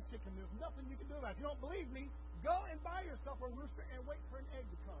male chicken. There's nothing you can do about it. If you don't believe me, go and buy yourself a rooster and wait for an egg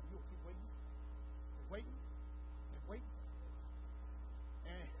to come. You'll keep waiting and waiting and waiting.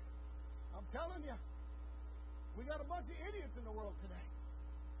 And I'm telling you, we got a bunch of idiots in the world today.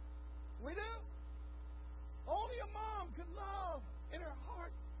 We do. Only a mom could love in her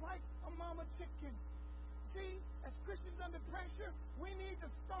heart like a mama chicken. See, as Christians under pressure, we need to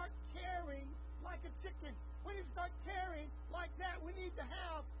start caring like a chicken. We need to start caring like that. We need to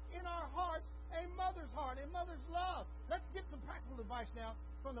have in our hearts a mother's heart, a mother's love. Let's get some practical advice now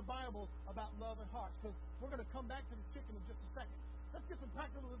from the Bible about love and hearts, because we're going to come back to the chicken in just a second. Let's get some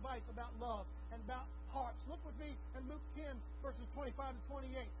practical advice about love and about hearts. Look with me in Luke 10, verses 25 to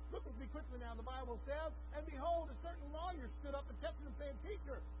 28. Look with me quickly now. The Bible says, and behold, a certain lawyer stood up and tested him, saying,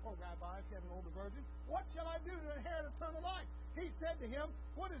 Teacher, or Rabbi, if you have an older version, what shall I do to inherit eternal life? He said to him,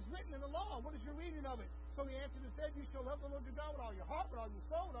 what is written in the law? What is your reading of it? So he answered and said, You shall love the Lord your God with all your heart, with all your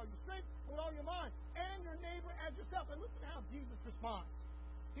soul, with all your strength, with all your mind, and your neighbor as yourself. And listen how Jesus responds.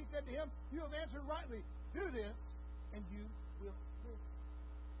 He said to him, You have answered rightly. Do this, and you will live.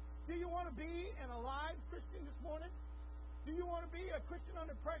 Do you want to be an alive Christian this morning? Do you want to be a Christian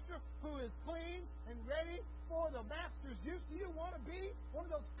under pressure who is clean and ready for the Master's use? Do you want to be one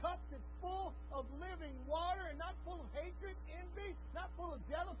of those cups that's full of living water and not full of hatred, envy, not full of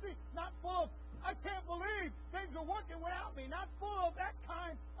jealousy, not full of, I can't believe things are working without me, not full of that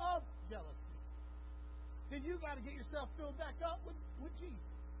kind of jealousy? Then you got to get yourself filled back up with Jesus.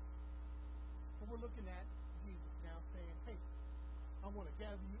 So we're looking at Jesus now saying, hey, I want to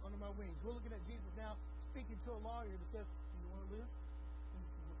gather you under my wings. We're looking at Jesus now speaking to a lawyer that says, you want to live? This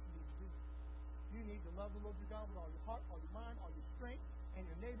is what you need to do. You need to love the Lord your God with all your heart, all your mind, all your strength, and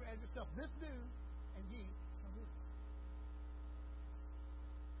your neighbor as yourself. This do, and ye shall live.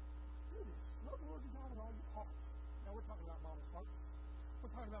 Do this. Love the Lord your God with all your heart. Now we're talking about mama's heart.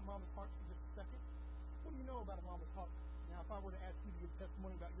 We're talking about mama's heart for just a second. What do you know about a mama's heart? Now, if I were to ask you to give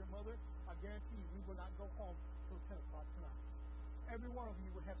testimony about your mother, I guarantee you we will not go home till 10 o'clock tonight. Every one of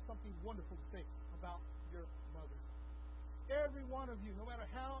you would have something wonderful to say about your mother. Every one of you, no matter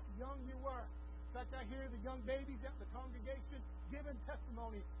how young you were. In fact, I hear the young babies at the congregation giving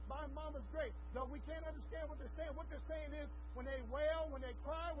testimony. My mama's great. Though we can't understand what they're saying. What they're saying is when they wail, when they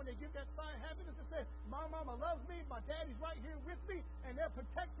cry, when they give that sign of happiness, they say, my mama loves me, my daddy's right here with me, and they're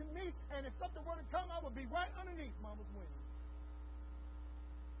protecting me, and if something were to come, I would be right underneath mama's wings.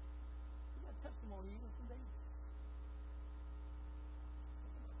 You got testimony even from babies.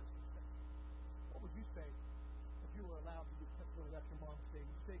 What would you say if you were allowed to give testimony about your mom's day?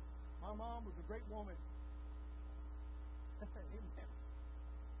 You'd say, my mom was a great woman. Amen.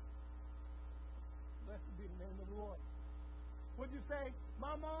 Blessed be the name of the Lord. Would you say,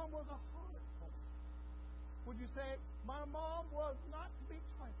 my mom was a hard woman? Would you say, my mom was not to be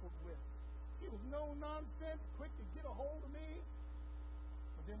trifled with? She was no nonsense, quick to get a hold of me.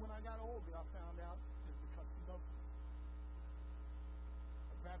 But then when I got older, I found out it's because she loved me.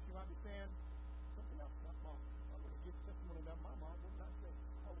 Or perhaps you might be saying something else about mom. I would give testimony about my mom. What would I say?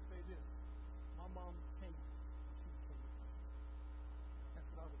 I would say this. My mom came. She became a Christian. That's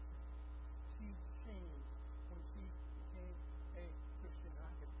what I would say. She changed when she became a Christian. And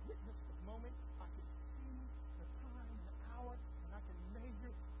I could witness the moment. I could see the time, the hour, and I could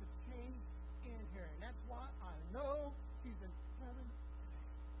measure the change in her. And that's why I know she's in heaven today.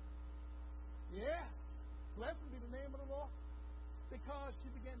 Yeah. Blessed be the name of the Lord. Because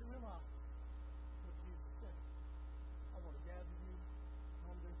she began to realize what Jesus said. I want to gather you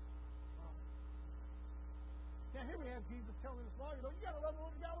under my wings. Now here we have Jesus telling this lawyer, you got to love the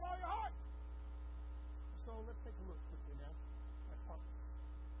Lord your God with all your heart. So let's take a look quickly now at heart.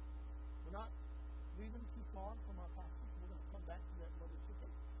 We're not leaving too far from our passage. We're going to come back to that mother chicken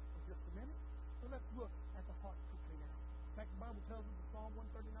in just a minute. So let's look at the heart quickly now. In fact, the Bible tells us in Psalm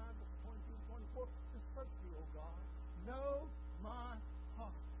 139, verses 22 and 24, just search me, O God. Know my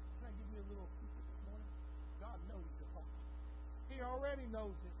heart. Can I give you a little secret this morning? God knows your heart. He already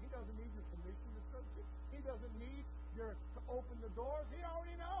knows it. He doesn't need your permission to search it. He doesn't need to open the doors. He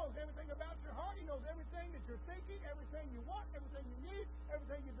already knows everything about your heart. He knows everything that you're thinking, everything you want, everything you need,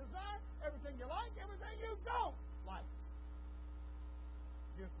 everything you desire, everything you like, everything you don't like.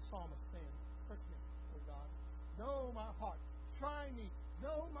 Here's the psalmist saying, search me, O God. Know my heart. Try me.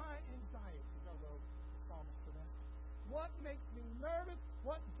 Know my anxieties. I love the psalmist for that. What makes me nervous?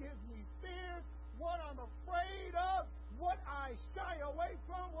 What gives me fear? What I'm afraid of? What I shy away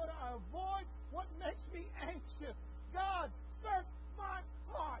from? What I avoid? What makes me anxious? God, search my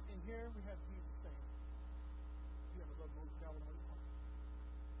heart. And here we have Jesus saying, you have a love the Lord God with all your heart.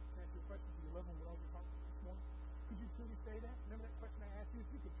 Can I ask you a question? Do you love Him with all your heart this morning? Could you truly say that? Remember that question I asked you? If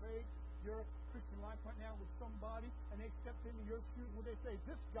you could trade your Christian life right now with somebody and they stepped into your shoes, would they say,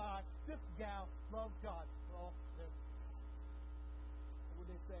 this guy, this gal loves God with all their heart? Or would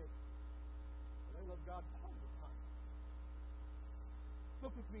they say, well, they love God part of the time?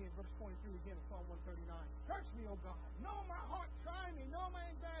 Look with me in verse 23 again of Psalm 139. Search me, O God. Know my heart. Try me. Know my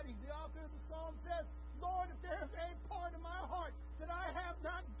anxieties. The author of the psalm says, Lord, if there is a part of my heart that I have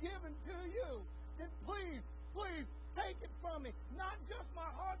not given to you, then please, please take it from me. Not just my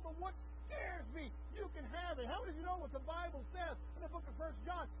heart, but what scares me. You can have it. How many of you know what the Bible says in the book of 1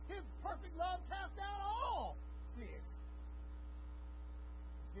 John? His perfect love casts out all fear.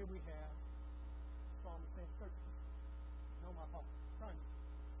 Here we have the psalmist saying, search me. Know my heart. Try me.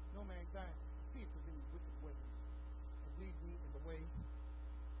 Know my anxiety. See if there's any wicked ways. And lead me in the way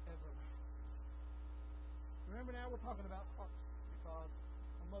everlasting. Remember now we're talking about hearts because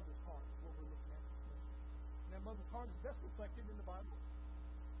a mother's heart is what we're looking at this morning. And that mother's heart is best reflected in the Bible.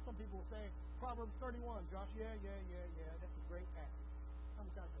 Some people will say, Proverbs 31, Josh, yeah, that's a great passage. How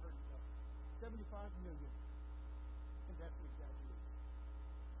many times have you heard it? 75 million. That's the exaggeration.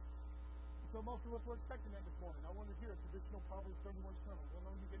 So most of us were expecting that this morning. I wanted to hear a traditional Proverbs 31 sermon. Well,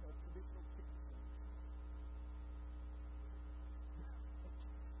 no, you get a traditional chicken sermon.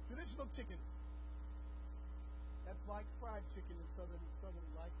 Traditional chicken. That's like fried chicken in southern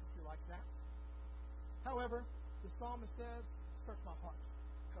life, if you like that. However, the psalmist says, search my heart,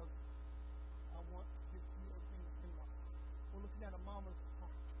 because I want to get you in life. We're looking at a mama's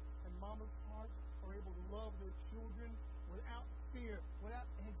heart. And mama's hearts are able to love their children without fear, without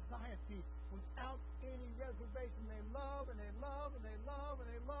anxiety, without any reservation. They love and they love and they love and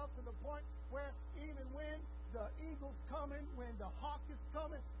they love to the point where even when the eagle's coming, when the hawk is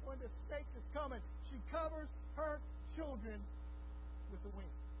coming, when the snake is coming, she covers her children with the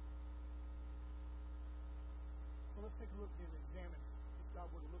wings. So let's take a look and examine if God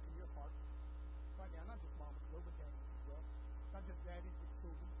were to look in your heart right now, not just mama's, but daddy's as well. Not just daddy's, but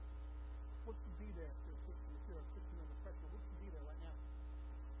children. What should be there if you're a Christian under pressure? What should be there right now?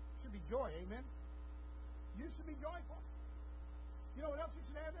 It should be joy, amen? You should be joyful. You know what else you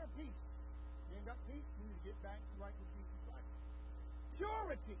should have there? Peace. You ain't got peace, you need to get back right with Jesus Christ.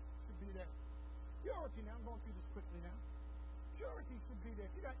 Purity should be there. Purity, now I'm going through this quickly now. Purity should be there.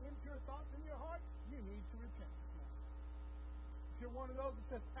 If you got impure thoughts in your heart, you need to repent. If you're one of those that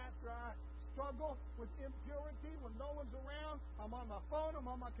says, Pastor, I struggle with impurity when no one's around, I'm on my phone, I'm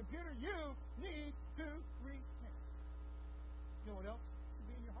on my computer, you need to repent. You know what else should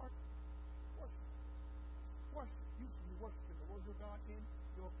be in your heart? Worship. Worship. You should be worshiping the words of God in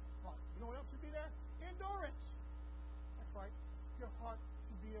your heart. You know what else should be there? Endurance. That's right. Your heart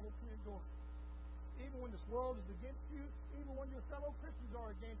should be able to endure. Even when this world is against you, even when your fellow Christians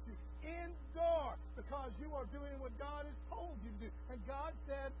are against you, endure, because you are doing what God has told you to do. And God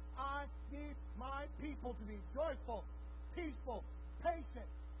said, I need my people to be joyful, peaceful, patient,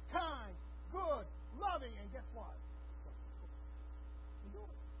 kind, good, loving, and guess what? Endure.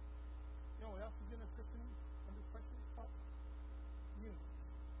 You know what else is in a Christian under pressure? Unity.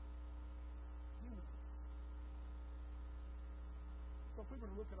 Unity. So if we were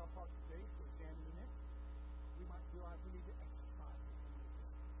to look at our heart today, to examine it, we might realize we need to exercise it.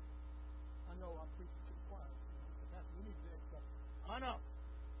 I know I'm preaching to the choir. We need to exercise. I know,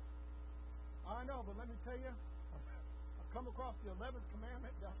 but let me tell you, I've come across the 11th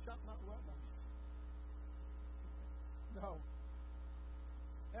commandment, thou shalt not love. No.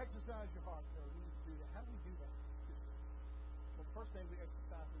 Exercise your heart, though. We need to do that. How do we do that? Well, the first thing we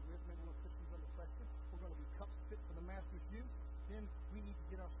exercise is wisdom. When Christians under pressure, we're going to be cups fit for the master's use. Then we need to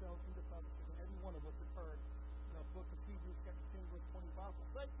get ourselves into fellowship. And every one of us has heard in the book of Hebrews, chapter 10, verse 25,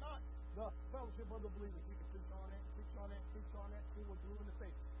 forsake not the fellowship of the believers. We can preach on that, preach on that, preach on that, till we're blue in the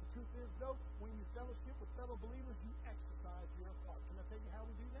face. The truth is, though, when you fellowship with fellow believers, you exercise your heart. Can I tell you how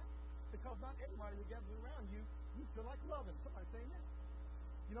we do that? Because not everybody that gathers around you, you feel like loving. Somebody say that.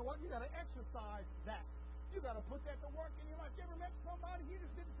 You know what? You got to exercise that. You got to put that to work in your life. You ever met somebody you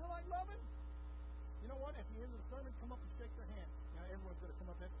just didn't feel like loving? You know what? At the end of the sermon, come up and shake their hand. Now, everyone's going to come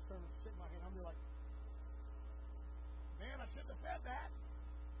up at the sermon and shake my hand. I'm going to be like, man, I shouldn't have said that.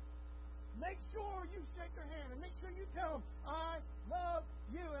 Make sure you shake their hand and make sure you tell them, I love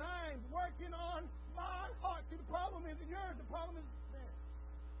you and I am working on my heart. See, the problem isn't yours. The problem is theirs.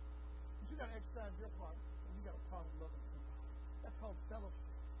 But you got to exercise your part and you got a part of loving somebody. That's called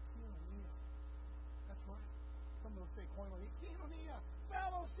fellowship. That's right. Some will say koinonia.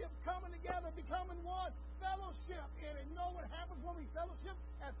 Fellowship, coming together, becoming one. Fellowship. And you know what happens when we fellowship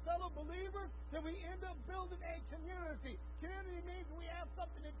as fellow believers? Then we end up building a community. Community means we have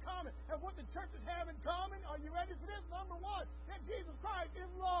something in common. And what the churches have in common, are you ready for this? Number one, that Jesus Christ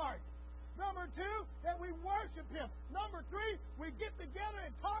is Lord. Number two, that we worship Him. Number three, we get together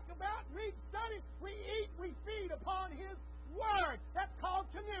and talk about, read, study, we eat, we feed upon His Word. That's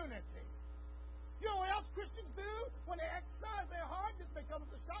called community. You know what else Christians do when they exercise their heart? This may come as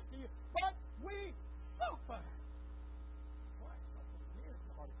a shock to you, but we suffer. Why suffer? Here's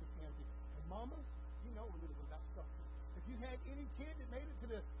the heart of Christianity. And mama, you know a little bit about suffering. If you had any kid that made it to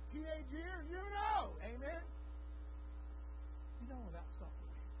the teenage years, you know. Amen? You know about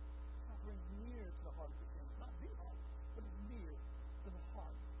suffering. Suffering is near to the heart of Christianity. Not the heart, but it's near to the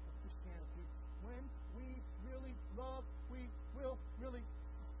heart of Christianity. When we really love, we will really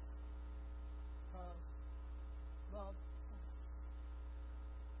love it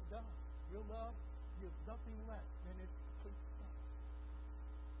does. Real love gives nothing less than its complete self.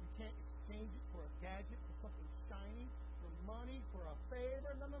 You can't exchange it for a gadget, for something shiny, for money, for a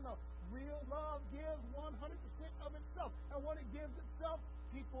favor. No. Real love gives 100% of itself. And when it gives itself,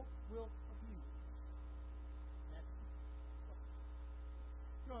 people will abuse. That's it.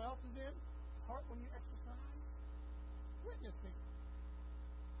 You know what else is in? Heart when you exercise? witnessing?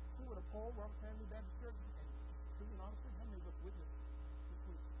 See what a poll, Robertson Family Baptist Church, and truly and honestly, how many of us witnessed this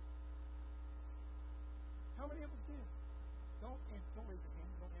week? How many of us did? Don't raise your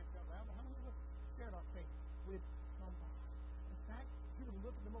hand. Don't answer out loud. But how many of us shared our faith with somebody? In fact, if you were to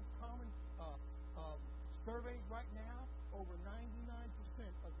look at the most common surveys right now, over 99%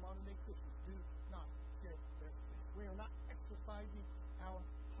 of modern-day Christians do not share their faith. We are not exercising our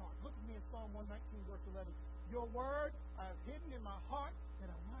heart. Look at me in Psalm 119, verse 11. Your word I have hidden in my heart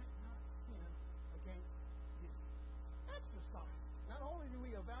that I might not sin against you. Exercise. Not only do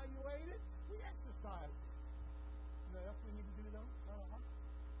we evaluate it, we exercise it. You know, that's what we need to do, though.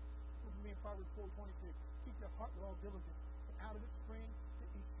 Look at me in Proverbs 4:23. Keep your heart with all diligence, for out of it springs the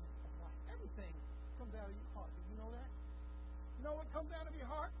issues of life. Everything comes out of your heart. Did you know that? You know what comes out of your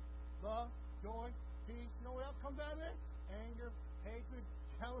heart? Love, joy, peace. You know what else comes out of there? Anger, hatred,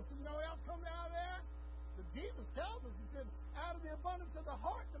 jealousy. You know what else comes out of there? But Jesus tells us, he said, out of the abundance of the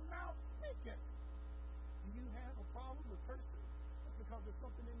heart, the mouth speaketh. Do you have a problem with cursing? That's because there's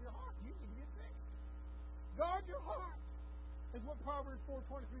something in your heart. You need to get fixed. Guard your heart, is what Proverbs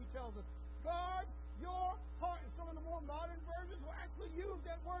 4:23 tells us. Guard your heart. And some of the more modern versions will actually use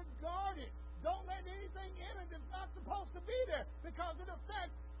that word guarded. Don't let anything in it that's not supposed to be there, because it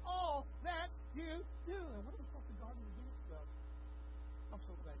affects all that you do. And what are we supposed to guard against, though? I'm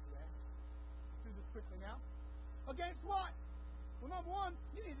so glad you asked. Let's do this quickly now. Against what? Well, number one,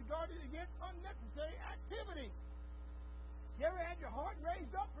 you need to guard it against unnecessary activity. You ever had your heart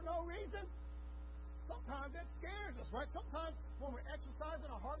raised up for no reason? Sometimes that scares us, right? Sometimes when we're exercising,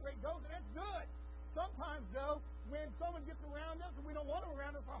 our heart rate goes, and that's good. Sometimes, though, when someone gets around us and we don't want them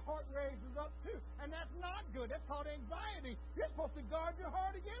around us, our heart raises up too. And that's not good. That's called anxiety. You're supposed to guard your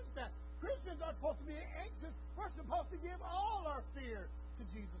heart against that. Christians are supposed to be anxious. We're supposed to give all our fear to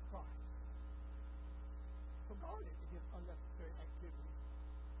Jesus Christ. So guard it against unnecessary activities.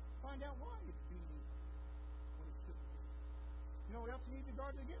 Find out why it's being when it's difficult. You know what else you need to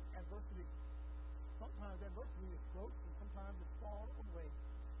guard it against? Adversity. Sometimes adversity is close, and sometimes it's far away.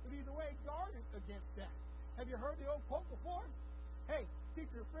 But either way, guard it against that. Have you heard the old quote before? Hey, keep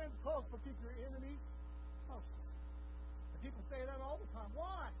your friends close, but keep your enemies close. And people say that all the time.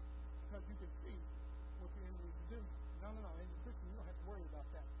 Why? Because you can see what your enemies are doing. No. As a Christian, you don't have to worry about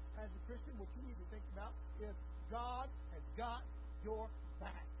that. As a Christian, what you need to think about is God has got your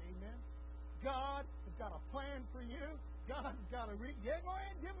back. Amen? God has got a plan for you. God has got a go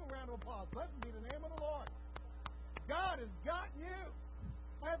ahead and give him a round of applause. Blessed be the name of the Lord. God has got you.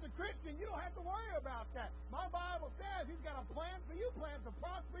 As a Christian, you don't have to worry about that. My Bible says he's got a plan for you, plans to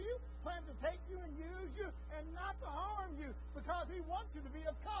prosper you, plans to take you and use you, and not to harm you, because he wants you to be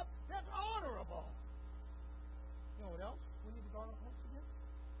a cup that's honorable. You know what else we need to guard our hearts against?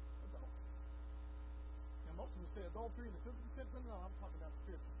 Adultery. Now, most of us say adultery in the physical sense. No, I'm talking about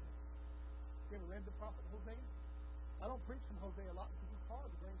spiritual sense. You ever read the prophet Hosea? I don't preach from Hosea a lot because it's hard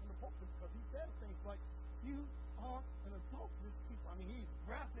to bring from the pulpit, because he says things like, you are an adulterous people. I mean, he's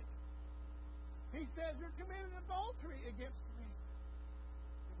graphic. He says you're committing adultery against me.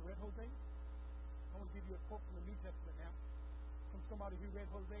 You ever read Hosea? I want to give you a quote from the New Testament now, from somebody who read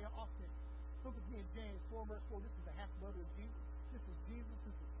Hosea often. Look with me in James 4, verse 4. This is the half-brother of Jesus. This is Jesus,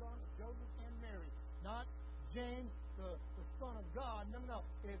 who's the son of Joseph and Mary. Not James, the son of God. No.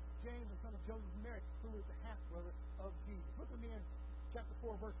 It's James, the son of Joseph and Mary, who is the half-brother of Jesus. Look with me in chapter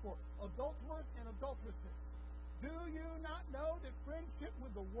 4, verse 4. Adulterers and adulteresses, do you not know that friendship with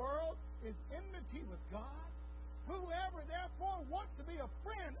the world is enmity with God? Whoever therefore wants to be a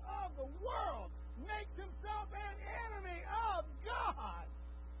friend of the world makes himself an enemy of God.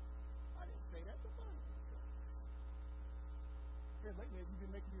 I didn't say that. The Bible says. Here lately, have you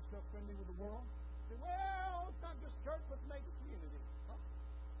been making yourself friendly with the world? Say, well, it's not just church, let's make it community. Huh?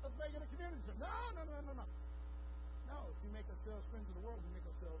 Let's make it a community. No. No, if we make ourselves friends with the world, we make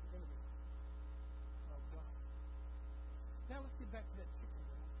ourselves enemies of God. Now let's get back to that chicken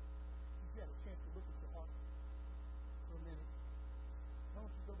wing. If you had a chance to look at your heart for a minute, I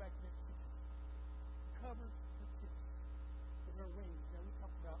want you to go back to that chicken. Cover the chicken with her wings. Now we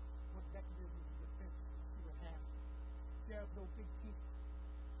talked about what mechanisms of defense she would have. She has no big teeth.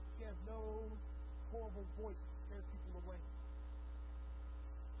 She has no horrible voice to scare people away.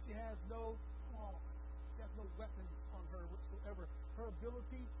 She has no claws. She has no weapons on her whatsoever. Her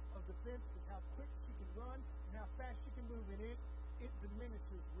ability of defense is how quick she can run and how fast she can move, and it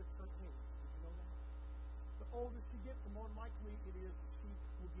diminishes with her age. Did you know that? The older she gets, the more likely it is that she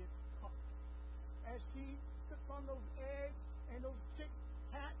will get caught. As she sits on those eggs and those chicks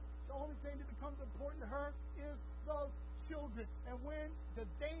hatch, the only thing that becomes important to her is those children. And when the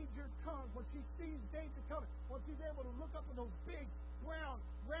danger comes, when she sees danger coming, when she's able to look up in those big, round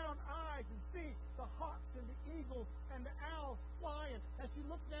eyes and see the hawks and the eagles and the owls flying, and she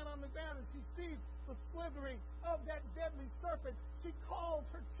looks down on the ground and she sees the slithering of that deadly serpent, she calls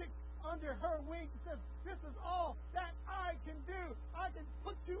her chicks under her wings and says, this is all that I can do. I can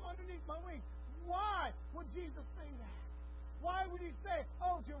put you underneath my wings. Why would Jesus say that? Why would he say,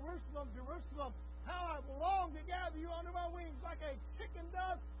 oh, Jerusalem, Jerusalem, how I long to gather you under my wings like a chicken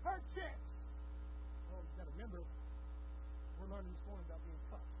does her chicks? Oh, you've got to remember, we're learning this morning about being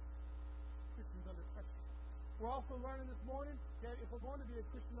tough. Christians under pressure. We're also learning this morning that if we're going to be a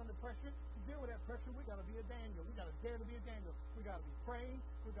Christian under pressure, to deal with that pressure, we've got to be a Daniel. We've got to dare to be a Daniel. We've got to be praying.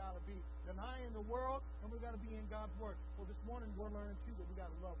 We've got to be denying the world. And we've got to be in God's Word. Well, this morning we're learning, too, that we've got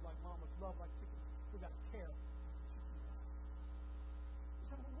to love like mamas, love like chickens. We've got to care like chickens.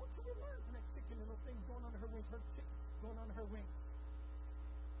 So what can we learn from that chicken and those things going under her wings, her chick going under her wings?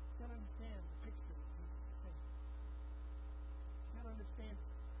 You've got to understand the picture that Jesus is saying. You've got to understand it.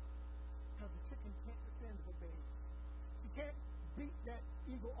 Because the chicken can't defend her baby. She can't beat that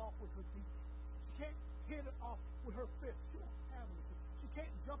eagle off with her beak. She can't hit it off with her fist. She don't have anything. She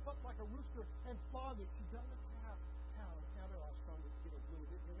can't jump up like a rooster and flog it. She doesn't have power. Now there are some that get a little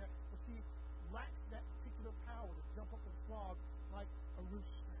bit in that, but she lacks that particular power to jump up and flog like a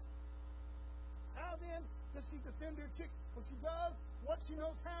rooster. How then does she defend her chick? Well, she does what she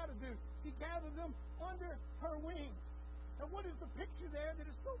knows how to do. She gathers them under her wings. And what is the picture there that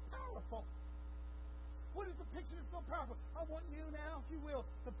is so powerful? What is the picture that's so powerful? I want you now, if you will,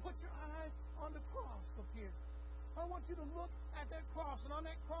 to put your eyes on the cross up here. I want you to look at that cross. And on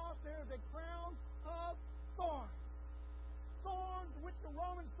that cross there is a crown of thorns. Thorns which the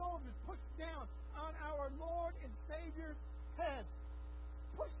Roman soldiers pushed down on our Lord and Savior's head.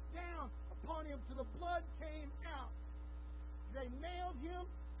 Pushed down upon him till the blood came out. They nailed him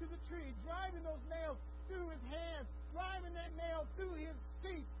to the tree, driving those nails through his hands, driving that nail through his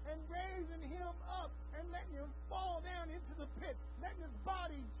feet, and raising him up, and letting him fall down into the pit, letting his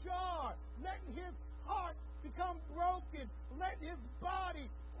body jar, letting his heart become broken, letting his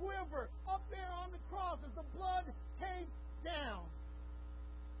body quiver up there on the cross as the blood came down.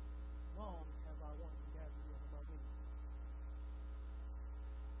 Long have I wanted to gather you under my wings.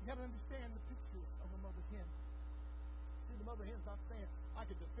 You got to understand the picture of a mother hen. See, the mother hen's not saying, I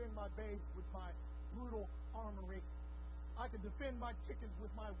could defend my babes with my brutal armory. I could defend my chickens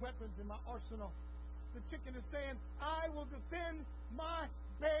with my weapons and my arsenal. The chicken is saying, I will defend my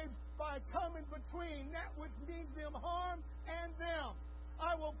babes by coming between that which means them harm and them.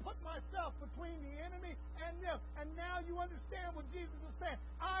 I will put myself between the enemy and them. And now you understand what Jesus is saying.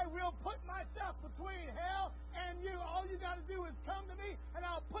 I will put myself between hell and you. All you got to do is come to me, and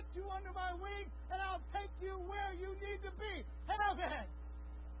I'll put you under my wings, and I'll take you where you need to be. Heaven.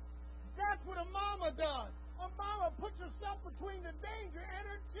 That's what a mama does. A mama puts herself between the danger and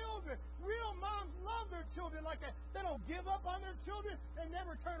her children. Real moms love their children like that. They don't give up on their children. They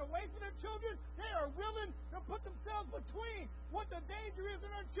never turn away from their children. They are willing to put themselves between what the danger is in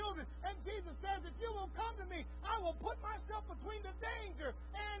their children. And Jesus says, if you will come to me, I will put myself between the danger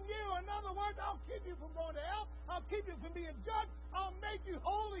and you. In other words, I'll keep you from going to hell. I'll keep you from being judged. I'll make you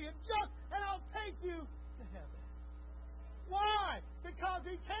holy and just, and I'll take you to heaven. Why? Because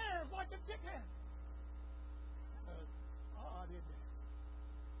he cares like a chicken. God did that.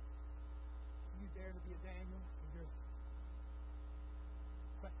 You dare to be a Daniel, and you're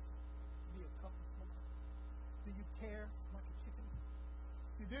questioning to be a couple smart. Do you care like a chicken?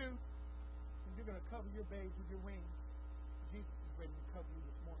 If you do, then you're going to cover your babes with your wings. Jesus is ready to cover you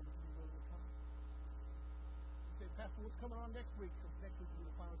this morning if you're willing to come. You say, Pastor, what's coming on next week? So next week will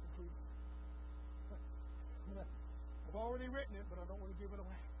be the final conclusion. I've already written it, but I don't want to give it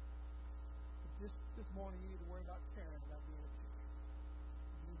away. This morning, you need to worry about caring about being a chicken.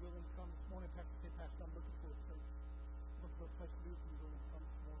 If you're willing to come this morning, Pastor, say, Pastor, I'm looking for a place. I'm looking for a place to be. If you're willing to come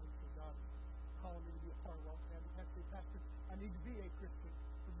this morning, say, God is calling me to be a part of our family. Pastor, I need to be a Christian.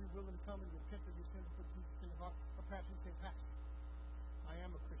 If you're willing to come and repent of your sins and put Jesus in your heart, or Pastor, say, Pastor, I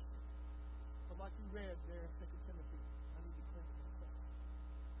am a Christian. But like you read there in 2 Timothy, I need to cleanse myself.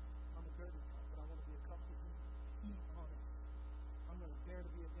 I'm a dirty cup, but I want to be a cup with you. Eat on it. I'm going to dare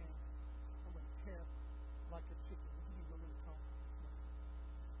to be a Daniel. I'm going to care like a chicken. Would you be willing to come?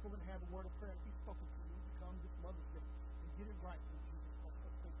 We're going to have a word of prayer. He's spoken to you. You come this Mother's Day and get it right with Jesus.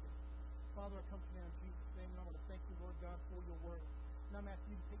 Father, I come to you now in Jesus' name, and I want to thank you, Lord God, for your word. And I'm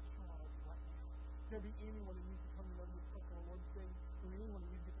asking you to take charge right now. If there be anyone who needs to come to know your personal Lord and Savior, or anyone who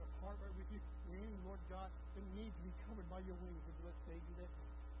needs to get their heart right with you, or anyone, Lord God, that needs to be covered by your wings, and let's say you that.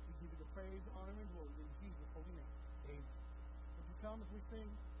 We give you the praise, honor, and glory in Jesus' holy name. Amen. come as we sing?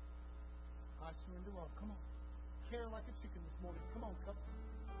 I surrender all. Come on. Care like a chicken this morning. Come on, Cups.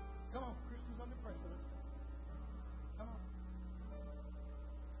 Come on, Christians under pressure. Let's go. Come on.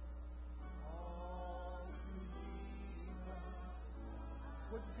 All to Jesus.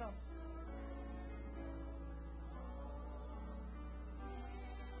 Would you come?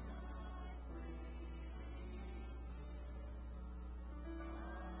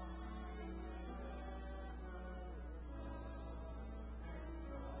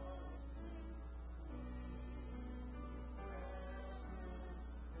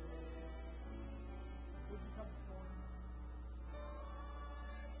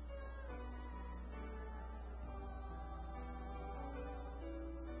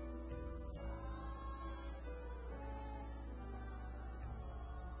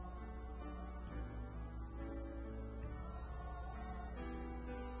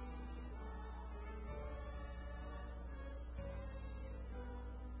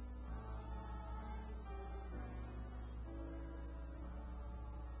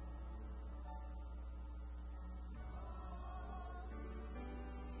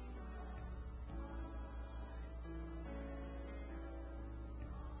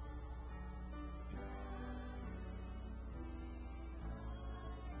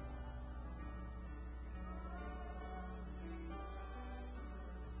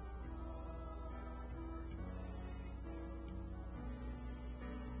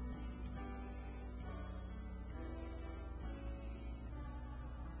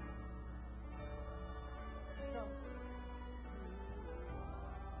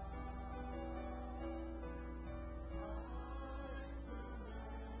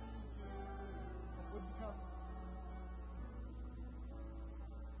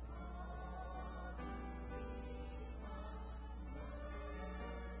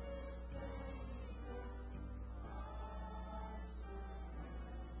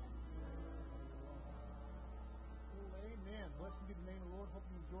 Blessed be the name of the Lord. Hope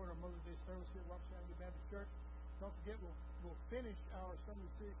you enjoyed our Mother's Day service here at Robertson Baptist Church. Don't forget, we'll finish our Sunday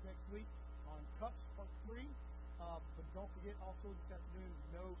series next week on Cups Part 3. But don't forget also this afternoon,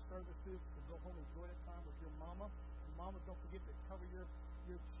 no services. So go home and enjoy that time with your mama. And mama, don't forget to cover your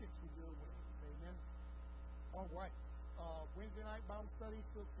chicks with your wings. Amen. All right. Wednesday night Bible study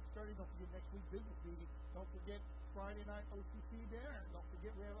still 6:30. Don't forget next week business meeting. Don't forget Friday night OCC dinner. Don't forget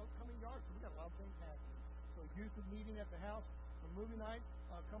we have upcoming yards. So we got a lot of things happening. So youth meeting at the house, a movie night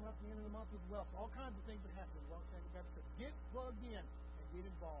coming up at the end of the month as well. So all kinds of things are happening. Get plugged in and get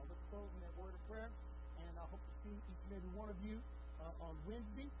involved. Let's close in that word of prayer. And I hope to see each and every one of you on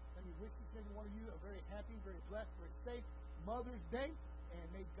Wednesday. Let me wish each and every one of you a very happy, very blessed, very safe Mother's Day. And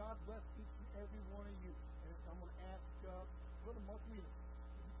may God bless each and every one of you. And I'm going to ask Brother Mark Wheeler,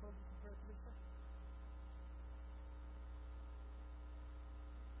 would you close this in prayer today, sir?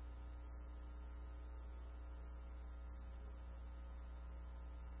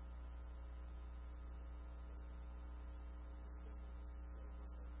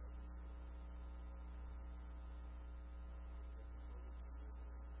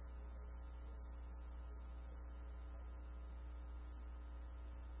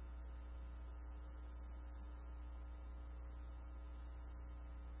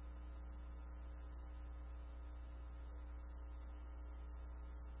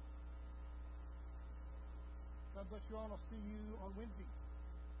 God bless you all, and I'll see you on Wednesday.